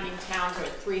 surrounding towns are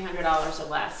at $300 or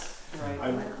less.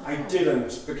 Right. I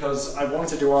didn't, because I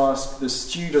wanted to ask the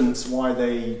students why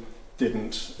they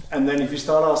didn't. And then if you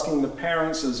start asking the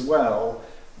parents as well,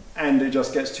 and it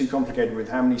just gets too complicated with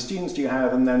how many students do you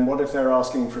have, and then what if they're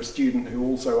asking for a student who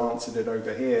also answered it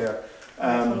over here?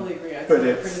 I totally agree. I but saw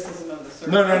it's criticism of the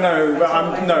survey. no. But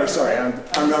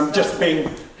I'm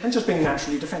just being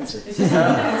naturally defensive. It's just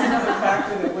another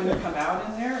factor that wouldn't come out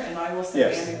in there, and I will say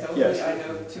Yes, anecdotally, yes. I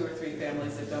know 2 or 3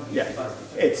 families that don't use Yeah, the bus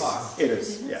because of the cost. it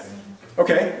is. Yeah.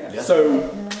 Okay. So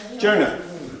Jonah.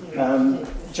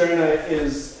 Jonah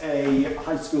is a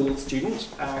high school student.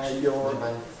 You're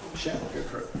Michelle. Go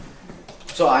for it.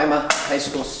 So I'm a high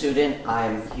school student.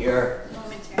 I'm here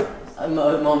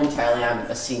momentarily. I'm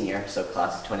a senior, so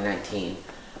class of 2019.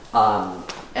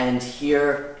 And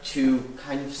here to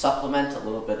kind of supplement a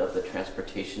little bit of the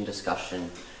transportation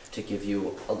discussion, to give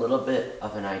you a little bit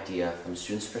of an idea from a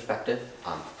student's perspective.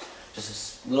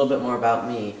 Just a little bit more about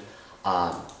me.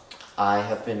 I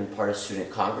have been part of Student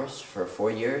Congress for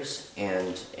 4 years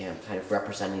and am kind of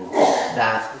representing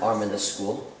that arm of the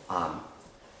school.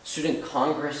 Student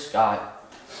Congress got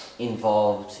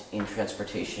involved in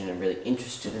transportation and really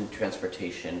interested in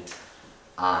transportation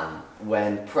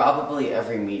when probably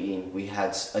every meeting we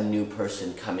had a new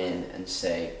person come in and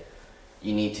say,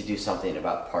 you need to do something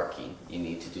about parking, you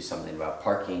need to do something about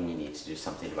parking, you need to do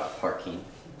something about parking.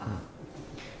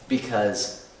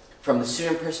 Because from the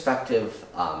student perspective,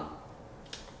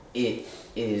 it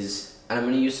is, and I'm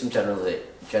going to use some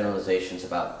generalizations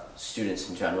about students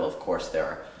in general. Of course, there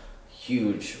are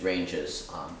huge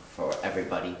ranges for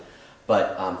everybody,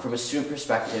 but from a student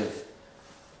perspective,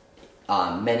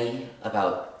 many,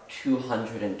 about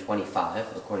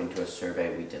 225, according to a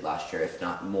survey we did last year, if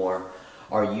not more,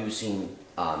 are using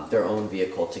their own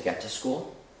vehicle to get to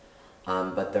school,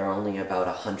 but there are only about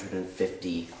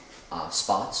 150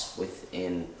 spots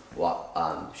within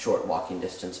short walking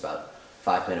distance, about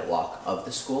 5-minute walk of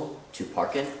the school to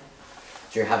park in.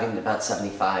 So you're having about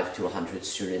 75 to 100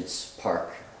 students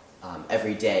park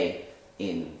every day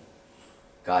in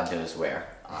God knows where.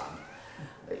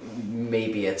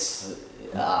 Maybe it's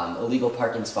illegal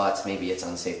parking spots, maybe it's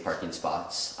unsafe parking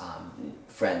spots,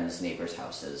 friends, neighbors'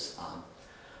 houses.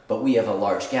 But we have a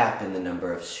large gap in the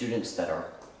number of students that are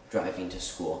driving to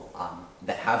school,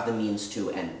 that have the means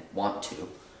to and want to,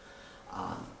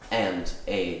 and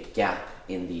a gap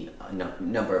in the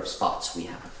number of spots we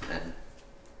have. And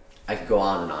I could go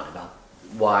on and on about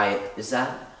why is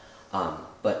that,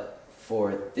 but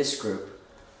for this group,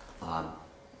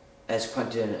 as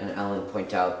Quentin and Ellen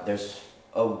point out, there's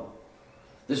a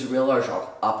real large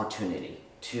opportunity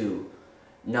to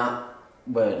not,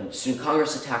 when Student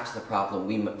Congress attacked the problem,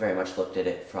 we very much looked at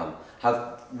it from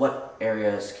what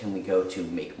areas can we go to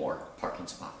make more parking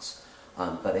spots.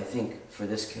 But I think for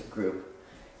this group,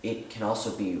 it can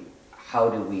also be, how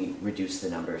do we reduce the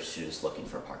number of students looking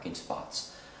for parking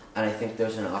spots? And I think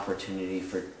there's an opportunity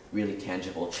for really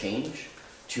tangible change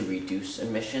to reduce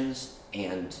emissions,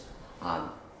 and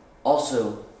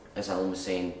also, as Ellen was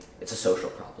saying, it's a social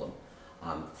problem.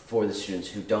 For the students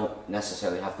who don't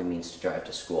necessarily have the means to drive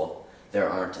to school, there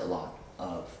aren't a lot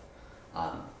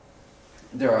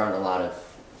of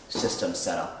systems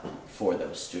set up for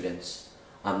those students.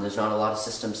 There's not a lot of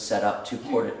systems set up to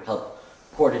help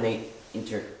coordinate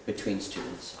between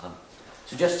students.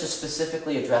 So just to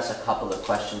specifically address a couple of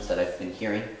questions that I've been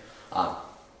hearing.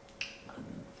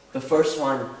 The first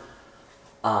one,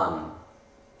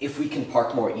 if we can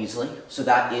park more easily. So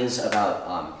that is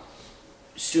about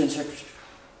students are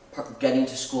getting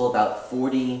to school about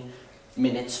 40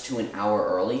 minutes to an hour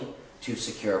early to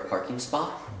secure a parking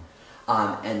spot.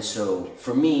 And so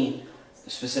for me,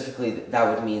 specifically,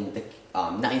 that would mean the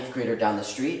ninth grader down the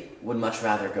street would much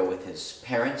rather go with his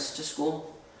parents to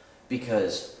school,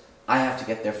 because I have to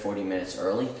get there 40 minutes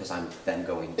early because I'm then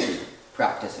going to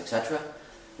practice, etc.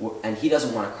 And he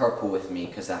doesn't want to carpool with me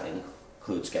because that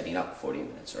includes getting up 40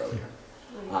 minutes earlier.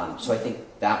 So I think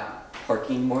that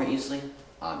parking more easily,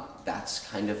 that's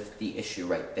kind of the issue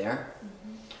right there.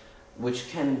 Which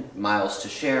can, miles to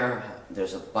share,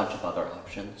 there's a bunch of other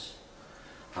options.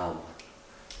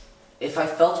 If I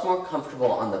felt more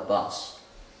comfortable on the bus,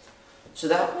 so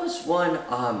that was one,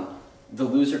 the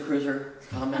loser cruiser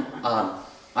comment.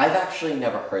 I've actually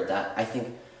never heard that. I think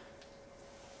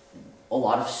a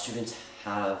lot of students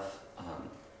have,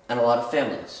 and a lot of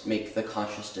families make the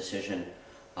conscious decision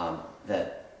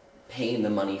that paying the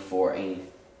money for a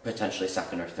potentially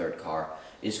second or third car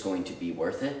is going to be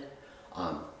worth it.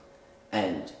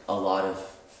 And a lot of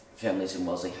families in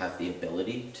Wellesley have the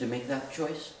ability to make that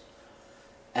choice.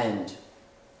 And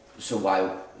so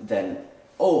why then,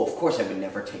 oh, of course I would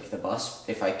never take the bus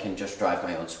if I can just drive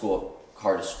my own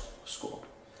car to school.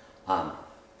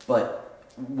 But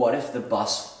what if the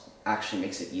bus actually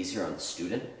makes it easier on the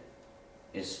student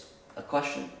is a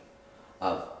question.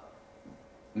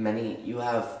 You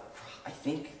have, I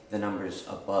think the number's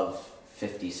above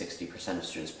 50-60% of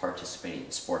students participating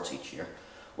in sports each year.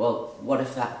 Well, what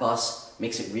if that bus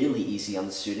makes it really easy on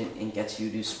the student and gets you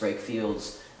to Sprague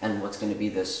Fields and what's going to be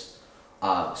this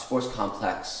sports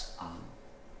complex?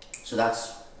 So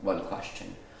that's one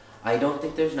question. I don't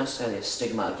think there's necessarily a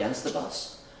stigma against the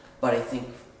bus, but I think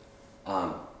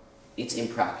it's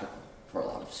impractical for a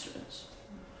lot of students.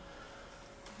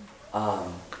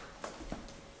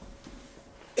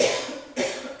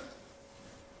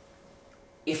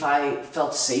 If I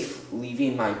felt safe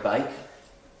leaving my bike,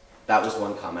 that was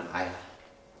one comment I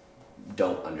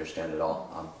don't understand at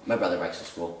all. My brother bikes to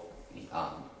school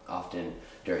often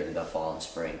during the fall and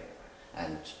spring,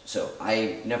 and so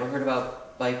I never heard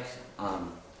about bike.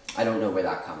 I don't know where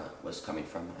that comment was coming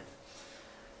from.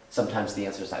 Sometimes the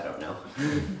answer is I don't know.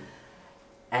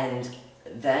 And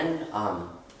then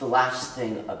the last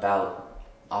thing about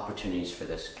opportunities for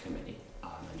this committee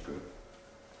and group.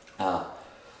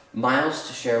 Miles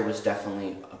to Share was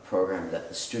definitely a program that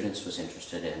the students was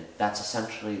interested in. That's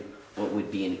essentially what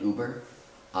would be an Uber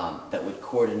that would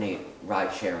coordinate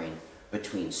ride sharing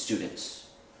between students.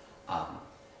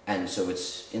 And so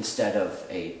it's, instead of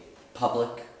a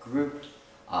public group,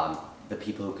 the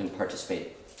people who can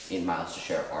participate in Miles to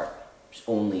Share are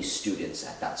only students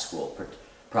at that school,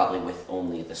 probably with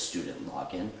only the student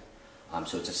login.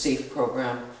 So it's a safe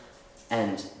program,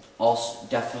 and also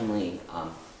definitely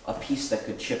a piece that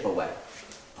could chip away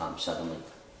suddenly.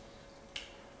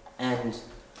 And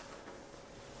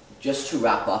just to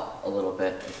wrap up a little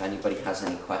bit, if anybody has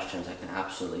any questions, I can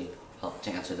absolutely help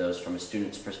to answer those from a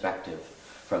student's perspective,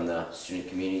 from the student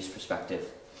community's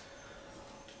perspective.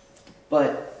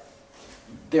 But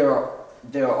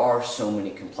there are so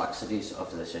many complexities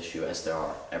of this issue, as there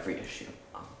are every issue.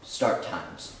 Start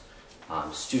times,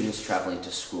 students traveling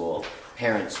to school,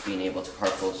 parents being able to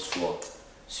carpool to school,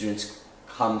 students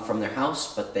come from their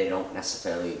house, but they don't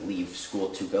necessarily leave school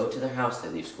to go to their house, they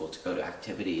leave school to go to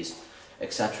activities,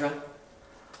 etc.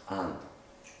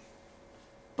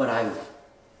 But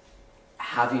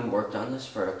having worked on this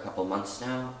for a couple months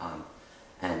now,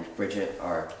 and Bridget,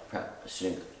 our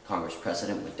Student Congress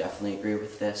President, would definitely agree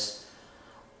with this,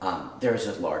 there's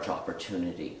a large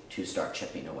opportunity to start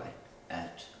chipping away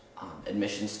at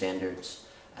admission standards,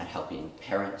 at helping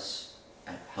parents,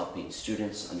 at helping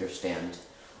students understand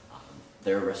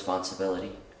their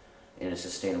responsibility in a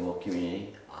sustainable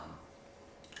community.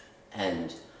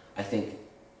 And I think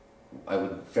I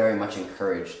would very much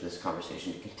encourage this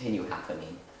conversation to continue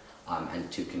happening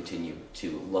and to continue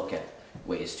to look at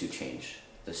ways to change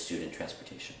the student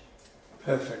transportation.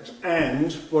 Perfect.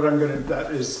 And what I'm going to,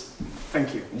 that is,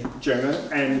 thank you, Jonah.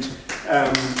 And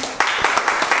a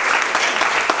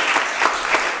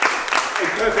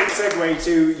perfect segue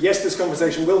to, yes, this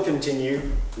conversation will continue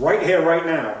right here, right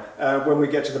now, when we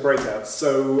get to the breakouts.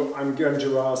 So I'm going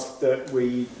to ask that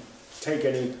we take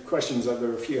any questions, there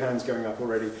are a few hands going up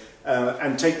already,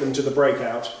 and take them to the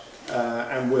breakout,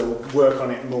 and we'll work on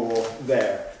it more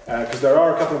there. Because there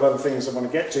are a couple of other things I want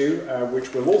to get to,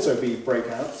 which will also be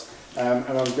breakouts. And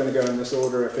I was going to go in this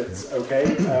order if it's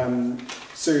okay.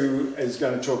 Sue is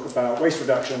going to talk about waste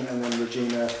reduction, and then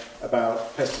Regina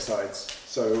about pesticides.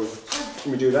 So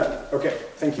can we do that? Okay,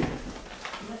 thank you. I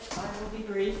will be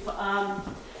brief.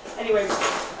 Anyway,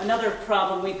 another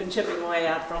problem we've been chipping away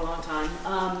at for a long time.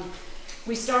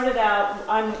 We started out,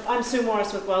 I'm Sue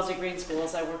Morris with Wellesley Green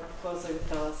Schools. I work closely with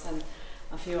Phyllis, and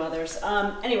a few others.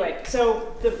 Anyway,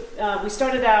 so we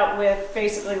started out with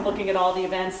basically looking at all the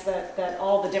events that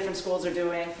all the different schools are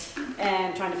doing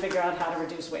and trying to figure out how to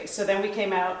reduce waste. So then we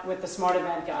came out with the Smart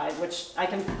Event Guide, which I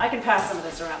can pass some of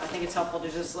this around. I think it's helpful to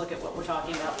just look at what we're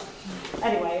talking about.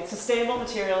 Anyway, it's sustainable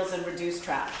materials and reduced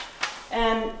trash.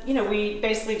 And, you know, we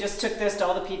basically just took this to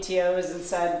all the PTOs and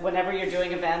said, whenever you're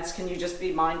doing events, can you just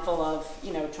be mindful of,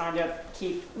 you know, trying to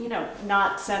keep, you know,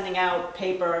 not sending out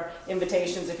paper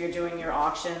invitations if you're doing your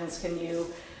auctions? Can you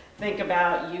think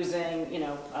about using, you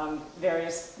know,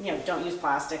 various, you know, don't use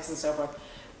plastics and so forth.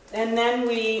 And then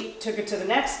we took it to the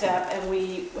next step and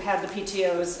we had the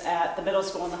PTOs at the middle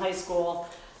school and the high school,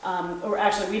 or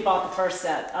actually we bought the first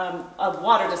set of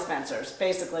water dispensers,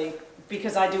 basically,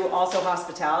 because I do also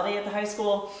hospitality at the high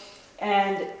school.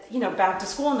 And, you know, back to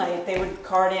school night, they would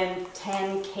cart in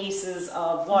 10 cases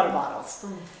of water bottles.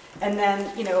 And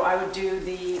then, you know, I would do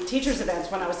the teachers'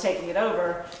 events when I was taking it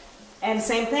over. And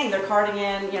same thing, they're carting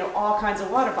in, you know, all kinds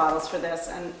of water bottles for this.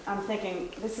 And I'm thinking,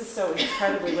 this is so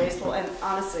incredibly wasteful. And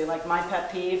honestly, like, my pet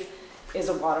peeve is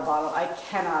a water bottle. I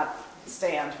cannot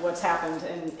stand what's happened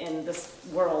in this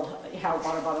world, how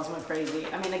water bottles went crazy.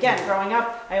 I mean, again, growing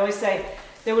up, I always say,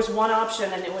 there was one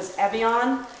option, and it was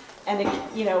Evian, and it,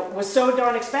 you know, was so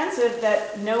darn expensive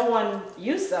that no one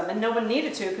used them, and no one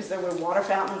needed to because there were water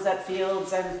fountains at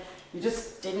fields, and you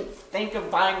just didn't think of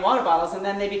buying water bottles. And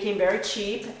then they became very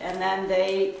cheap, and then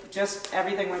they just,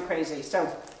 everything went crazy.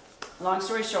 So, long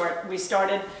story short, we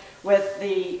started with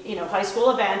the, you know, high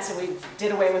school events, and we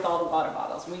did away with all the water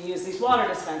bottles. We used these water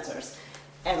dispensers.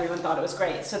 Everyone thought it was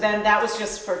great. So then that was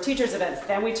just for teachers' events.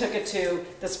 Then we took it to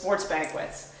the sports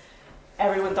banquets.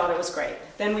 Everyone thought it was great.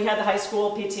 Then we had the high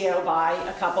school PTO buy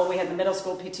a couple. We had the middle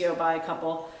school PTO buy a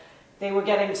couple. They were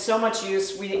getting so much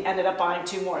use, we ended up buying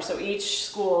 2 more. So each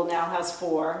school now has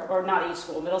 4, or not each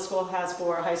school. Middle school has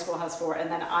 4, high school has 4,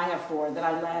 and then I have 4 that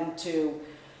I lend to,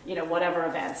 you know, whatever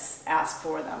events ask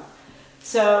for them.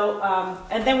 So,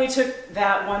 and then we took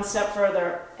that one step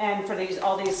further, and for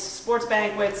all these sports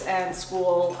banquets and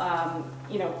school,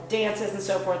 you know, dances and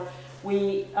so forth,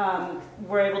 we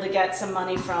were able to get some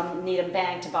money from Needham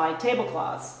Bank to buy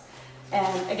tablecloths.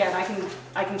 And again,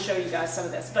 I can show you guys some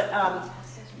of this, but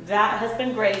that has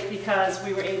been great because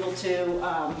we were able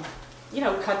to, you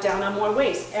know, cut down on more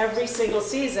waste. Every single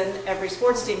season, every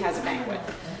sports team has a banquet.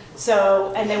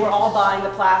 So, and they were all buying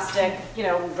the plastic, you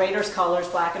know, Raiders colors,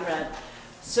 black and red.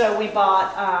 So we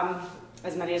bought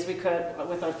as many as we could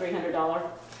with our $300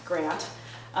 grant.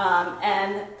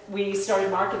 And we started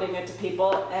marketing it to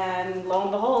people, and lo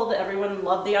and behold, everyone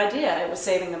loved the idea. It was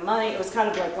saving them money. It was kind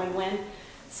of like win-win.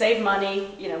 Save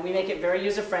money, you know, we make it very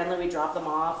user-friendly. We drop them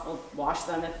off, we'll wash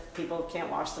them if people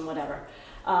can't wash them, whatever.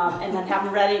 And then have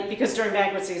them ready, because during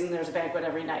banquet season, there's a banquet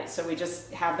every night. So we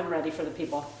just have them ready for the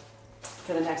people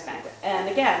for the next banquet. And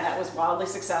again, that was wildly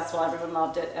successful. Everyone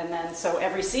loved it. And then, so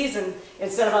every season,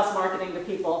 instead of us marketing to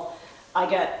people, I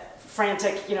get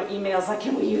frantic, you know, emails like,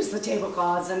 can we use the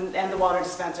tablecloths and the water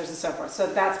dispensers and so forth. So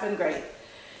that's been great.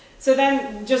 So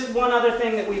then just one other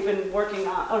thing that we've been working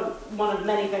on, one of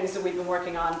many things that we've been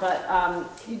working on, but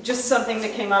just something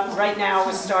that came up right now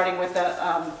was starting with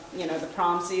the, you know, the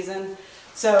prom season.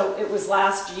 So it was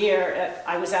last year,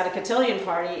 I was at a cotillion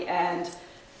party, and,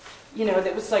 you know,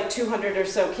 there was like 200 or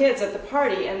so kids at the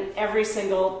party, and every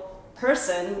single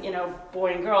person, you know,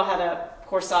 boy and girl, had a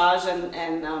corsage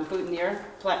and boutonniere,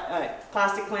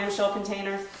 plastic clamshell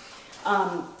container.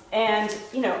 And,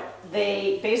 you know,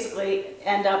 they basically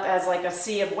end up as like a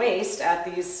sea of waste at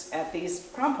these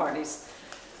prom parties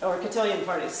or cotillion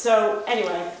parties. So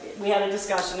anyway, we had a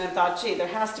discussion and thought, gee, there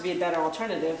has to be a better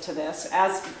alternative to this.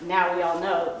 As now we all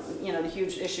know, you know, the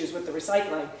huge issues with the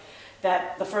recycling,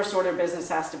 that the first order of business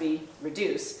has to be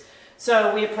reduced.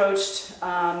 So we approached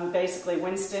basically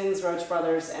Winston's, Roach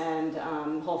Brothers, and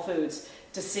Whole Foods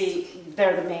to see,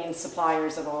 they're the main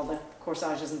suppliers of all the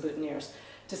corsages and boutonnieres,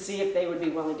 to see if they would be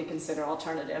willing to consider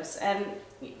alternatives. And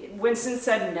Winston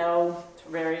said no for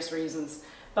various reasons.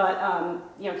 But,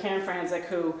 you know, Karen Franzik,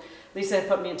 who Lisa had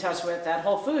put me in touch with at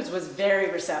Whole Foods, was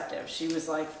very receptive. She was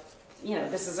like, you know,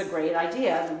 this is a great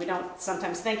idea. And we don't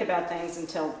sometimes think about things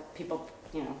until people,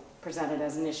 you know, present it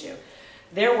as an issue.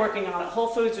 They're working on it. Whole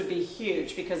Foods would be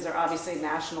huge because they're obviously a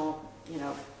national, you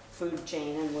know, food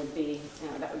chain, and would be,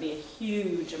 you know, that would be a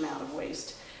huge amount of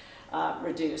waste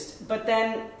reduced. But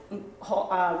then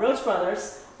Roach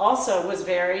Brothers also was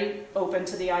very open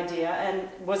to the idea and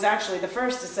was actually the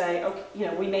first to say, okay, you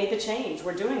know, we made the change,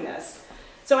 we're doing this.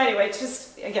 So anyway, it's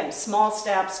just, again, small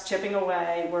steps, chipping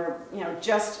away. We're, you know,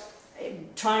 just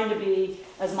trying to be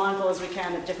as mindful as we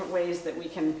can of different ways that we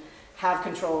can have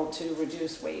control to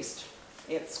reduce waste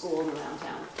at school and around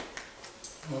town.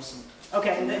 Awesome.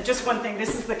 Okay, and then just one thing,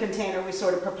 this is the container we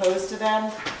sort of proposed to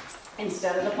them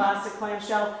instead of the plastic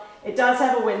clamshell. It does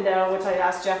have a window, which I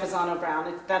asked Jeff Azano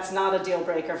Brown. That's not a deal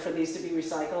breaker for these to be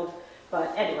recycled.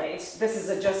 But anyways, this is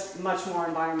a just much more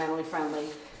environmentally friendly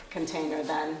container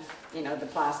than, you know, the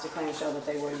plastic clamshell that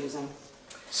they were using.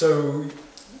 So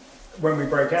when we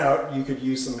break out, you could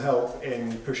use some help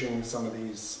in pushing some of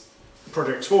these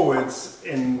projects forwards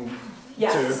to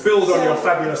build on your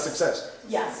fabulous success.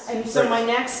 Yes, and so my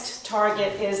next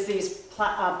target is these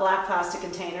black plastic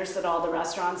containers that all the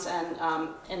restaurants and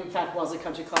in fact Wellesley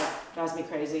Country Club drives me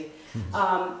crazy.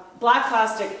 Black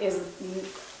plastic is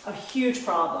a huge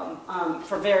problem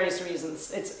for various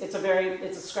reasons. It's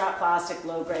a scrap plastic,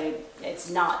 low grade. It's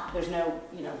not. There's no,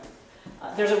 you know,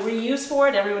 there's a reuse for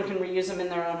it. Everyone can reuse them in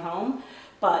their own home,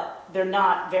 but they're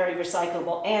not very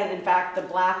recyclable. And in fact, the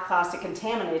black plastic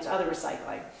contaminates other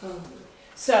recycling.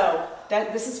 So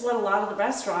this is what a lot of the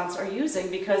restaurants are using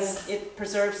because it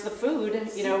preserves the food. And,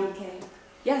 you know,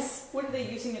 yes. What are they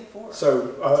using it for?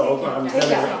 So I'm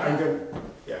good.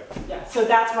 Yeah. Yeah. So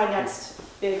that's my next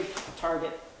big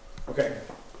target. Okay.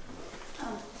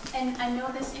 And I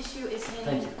know this issue is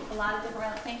hitting a lot of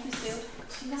different. Thank you, Sue.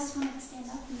 Do you guys want to stand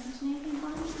up and mention anything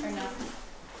about it, or no?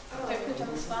 Do I put you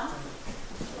on the spot?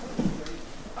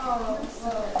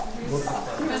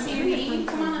 You want me to read?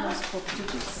 Come on up.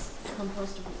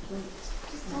 Compostable plates.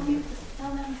 Just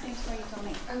tell them the same story you told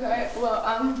me. Okay, well,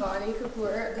 I'm Vani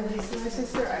Kapoor, and this is my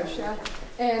sister Aisha,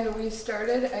 and we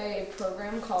started a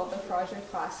program called the Project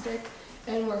Plastic,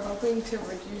 and we're hoping to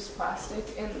reduce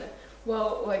plastic in,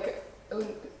 well, like,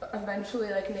 eventually,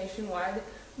 like, nationwide,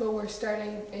 but we're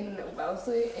starting in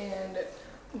Wellesley, and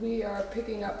we are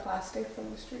picking up plastic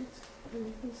from the streets. What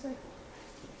do you say?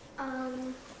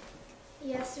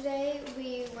 Yesterday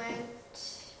we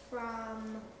went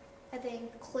from, I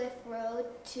think, Cliff Road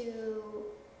to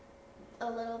a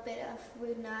little bit of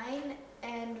Route 9,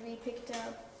 and we picked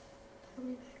up how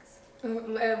many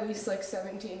bags? At least like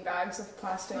 17 bags of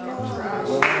plastic and trash.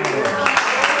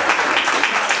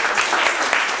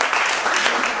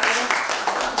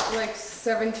 Like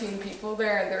 17 people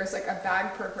there, and there was like a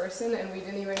bag per person, and we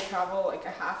didn't even travel like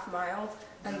a half mile,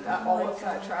 and all of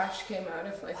that trash came out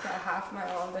of like that half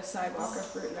mile on the sidewalk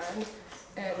of Route 9.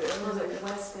 And it was like the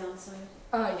westbound side?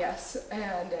 Yes,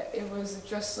 and it was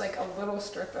just like a little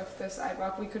strip of the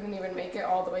sidewalk. We couldn't even make it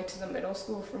all the way to the middle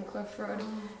school from Cliff Road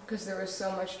because there was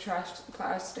so much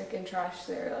plastic and trash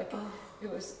there. Like it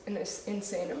was an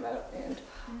insane amount, and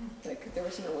like there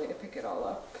was no way to pick it all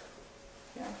up.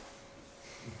 Yeah.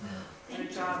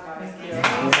 Good job, guys.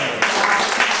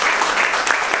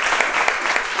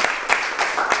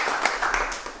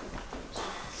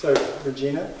 So,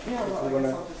 Regina, Yeah, well, if you want I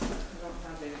don't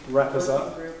have a wrap us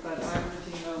up. Group, but I'm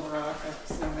Regina LaRock.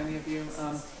 I know many of you.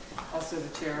 Also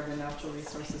the chair of the Natural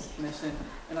Resources Commission.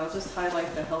 And I'll just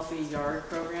highlight the Healthy Yard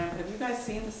program. Have you guys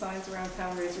seen the signs around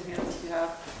town? Raise your hands if you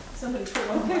have. Somebody put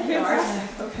one in my yard.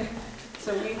 Okay.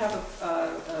 So we have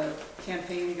a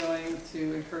campaign going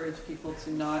to encourage people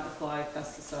to not apply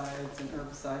pesticides and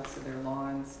herbicides to their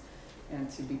lawns and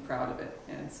to be proud of it.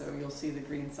 And so you'll see the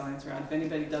green signs around. If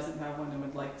anybody doesn't have one and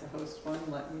would like to host one,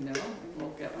 let me know and we'll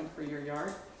get one for your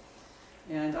yard.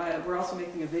 And we're also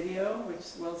making a video,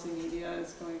 which Wellesley Media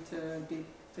is going to be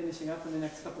finishing up in the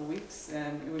next couple of weeks,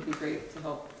 and it would be great to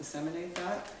help disseminate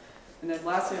that. And then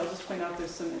lastly, I'll just point out there's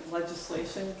some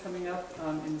legislation coming up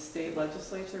in the state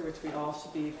legislature, which we all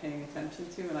should be paying attention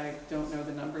to, and I don't know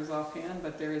the numbers offhand,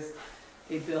 but there is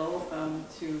a bill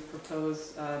to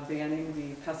propose banning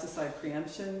the pesticide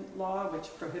preemption law,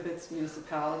 which prohibits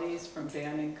municipalities from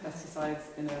banning pesticides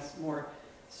in a more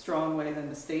strong way than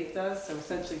the state does. So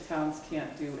essentially towns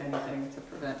can't do anything to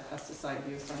prevent pesticide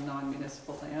use on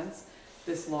non-municipal lands.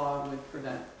 This law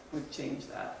would change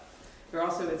that. There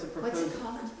also is a proposed. What's it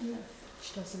called?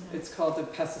 She doesn't know. It's called the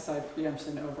pesticide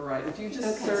preemption override. If you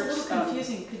just search. It's a little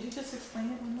confusing. Could you just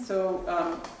explain it? So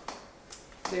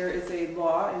there is a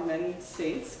law in many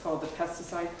states called the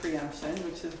pesticide preemption,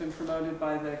 which has been promoted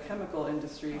by the chemical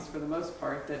industries for the most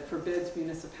part, that forbids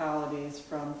municipalities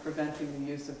from preventing the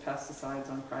use of pesticides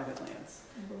on private lands.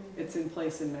 It's in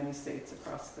place in many states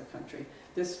across the country.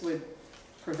 This would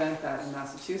prevent that in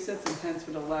Massachusetts, and hence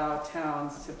would allow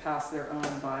towns to pass their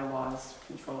own bylaws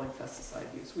controlling pesticide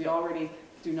use. We already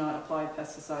do not apply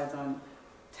pesticides on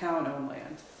town-owned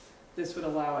land. This would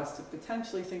allow us to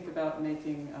potentially think about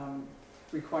making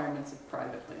requirements of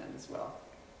private land as well.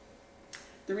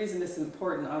 The reason this is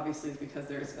important, obviously, is because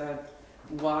there's a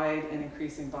wide and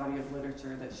increasing body of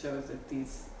literature that shows that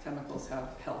these chemicals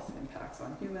have health impacts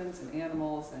on humans and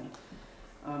animals, and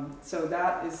So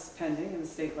that is pending in the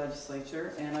state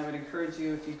legislature, and I would encourage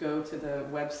you, if you go to the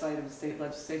website of the state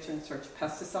legislature and search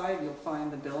pesticide, you'll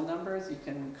find the bill numbers. You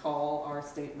can call our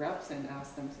state reps and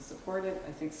ask them to support it.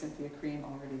 I think Cynthia Cream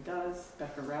already does,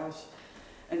 Becca Rausch.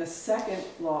 And the second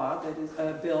law that is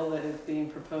a bill that is being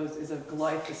proposed is a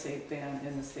glyphosate ban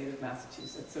in the state of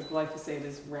Massachusetts. So glyphosate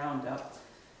is Roundup,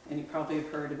 and you probably have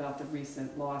heard about the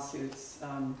recent lawsuits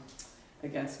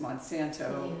against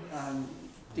Monsanto,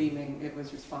 deeming it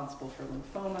was responsible for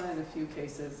lymphoma in a few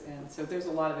cases, and so there's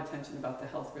a lot of attention about the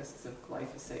health risks of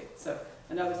glyphosate. So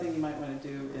another thing you might want to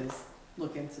do is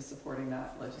look into supporting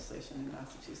that legislation in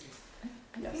Massachusetts.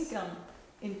 I think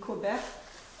in Quebec,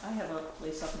 I have a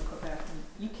place up in Quebec, and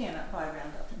you cannot buy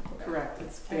Roundup in Quebec. Correct.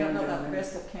 It's I don't know banned about in the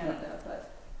rest of Canada,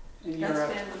 but in that's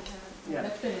Europe. banned in Canada. Yeah.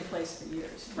 That's been in place for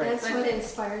years. Right. That's what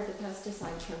inspired the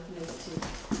pesticide companies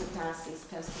to pass these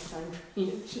pesticide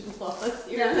drainage laws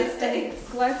here in the States.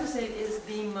 Glyphosate is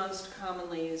the most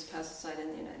commonly used pesticide in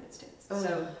the United States.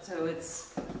 Oh. So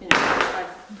it's,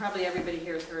 probably everybody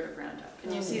here has heard of Roundup.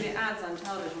 And you see the ads on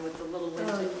television with the little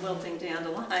wilting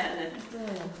dandelion. And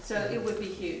so it would be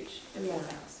huge if it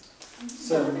passed.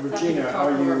 So Regina,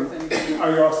 are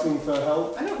you asking for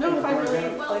help? I don't know if I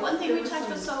really. Well, one thing we touched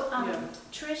was,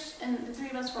 Trish and the three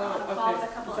of us were on a call with a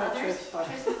couple others.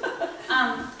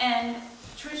 And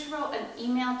Trish wrote an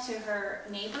email to her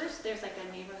neighbors. There's like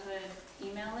a neighborhood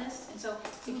email list. And so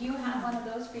if you have one of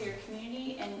those for your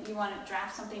community and you want to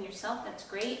draft something yourself, that's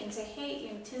great. And say, hey,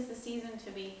 'tis the season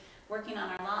to be working on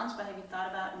our lawns, but have you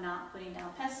thought about not putting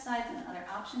down pesticides and other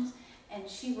options? And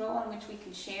she wrote one which we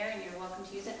can share, and you're welcome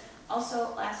to use it.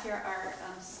 Also, last year, our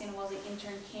Sustainable Wellesley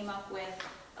intern came up with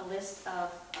a list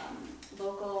of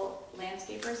local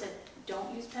landscapers that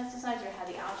don't use pesticides or have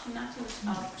the option not to, which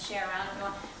I'll share around if you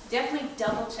want. Definitely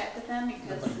double check with them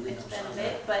because it's been a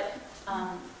bit, but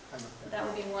that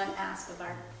would be one ask of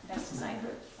our pesticide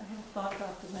group. I have thought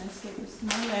about the landscapers.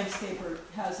 My landscaper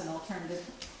has an alternative,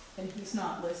 and he's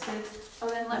not listed. Oh,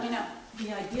 then let me know.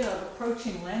 The idea of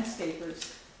approaching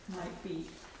landscapers might be.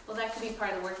 Well, that could be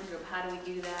part of the working group. How do we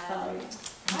do that?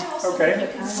 I also Okay,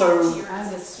 think you can so- volunteer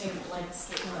as a student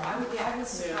landscaper. I was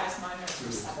surprised mine was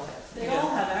receptive. They all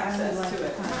have access to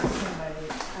it.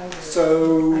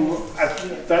 So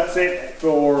that's it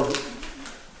for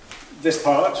this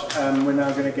part. We're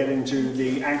now going to get into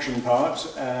the action part.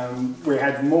 We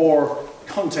had more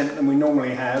content than we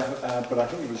normally have, but I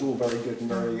think it was all very good and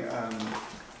very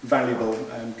valuable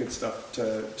and good stuff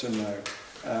to know.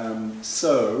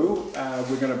 So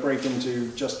we're going to break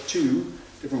into just two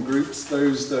different groups.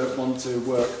 Those that want to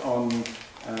work on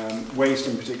waste,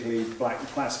 and particularly black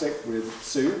plastic, with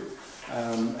Sue.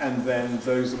 And then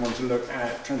those that want to look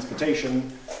at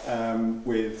transportation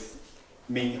with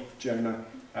me, Jonah,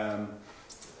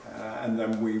 and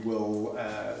then we will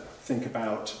think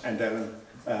about, and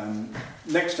Ellen,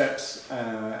 next steps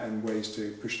and ways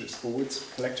to push this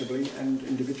forwards collectively and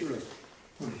individually.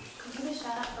 Could you give a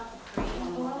shout out about the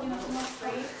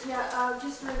parade? Yeah,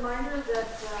 just a reminder that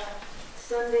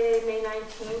Sunday, May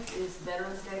 19th is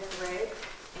Veterans Day Parade,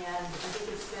 and I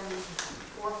think it's been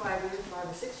 4 or 5 years, 5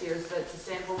 or 6 years, that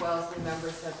Sustainable Wellesley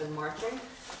members have been marching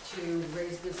to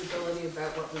raise visibility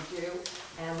about what we do.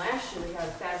 And last year we had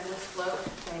a fabulous float,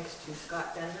 thanks to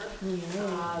Scott Bender,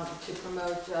 to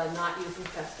promote not using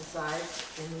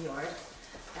pesticides in the yards.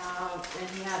 And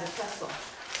he had a Tesla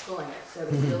pulling it, so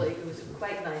it was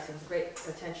quite nice. It was a great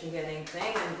attention-getting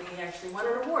thing, and we actually won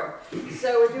an award.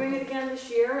 So we're doing it again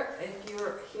this year. If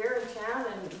you're here in town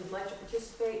and you'd like to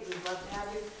participate, we'd love to have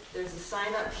you. There's a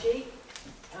sign-up sheet,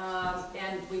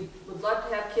 and we would love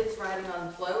to have kids riding on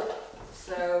the float.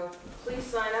 So please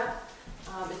sign up.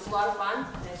 It's a lot of fun,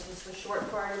 and it's just a short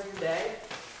part of your day.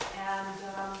 And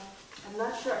I'm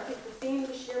not sure, I think the theme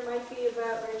this year might be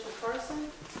about Rachel Carson.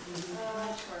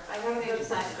 I haven't heard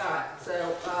from Scott,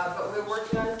 so, but we're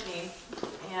working on a theme.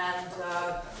 And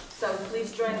so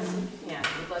please join us if you can.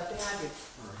 We'd love to have you.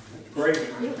 Great.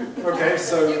 Okay,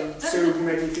 so Sue,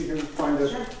 maybe if you can find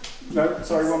a... No,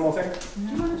 sorry, one more thing.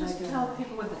 Do you want to just tell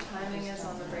people what the timing is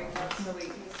on the breakouts so we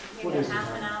can... Maybe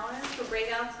half an hour for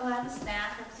breakouts. We'll have a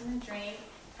snack, have something to drink.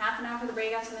 Half an hour for the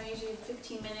breakouts, and then usually a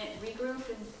 15-minute regroup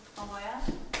and on the way out.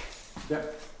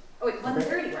 Yep. Oh wait,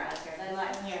 1:30 we're out of here. I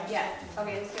lied. Yeah.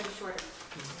 Okay, it's gonna be shorter.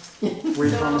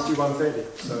 We promised you 1:30,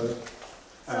 so...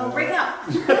 So breakout.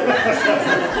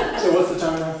 So what's the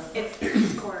time now? It's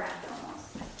 1/4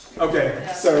 almost. Okay,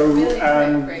 so...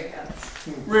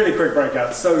 Really quick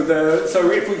breakouts. So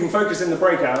if we can focus in the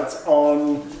breakouts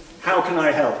on how can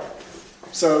I help?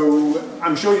 So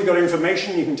I'm sure you've got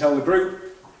information you can tell the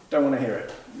group. Don't want to hear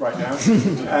it right now.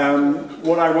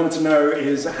 What I want to know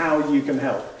is how you can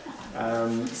help.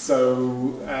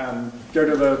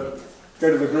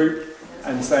 Go to the group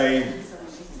and say,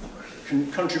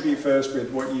 contribute first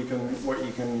with what you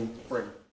can bring.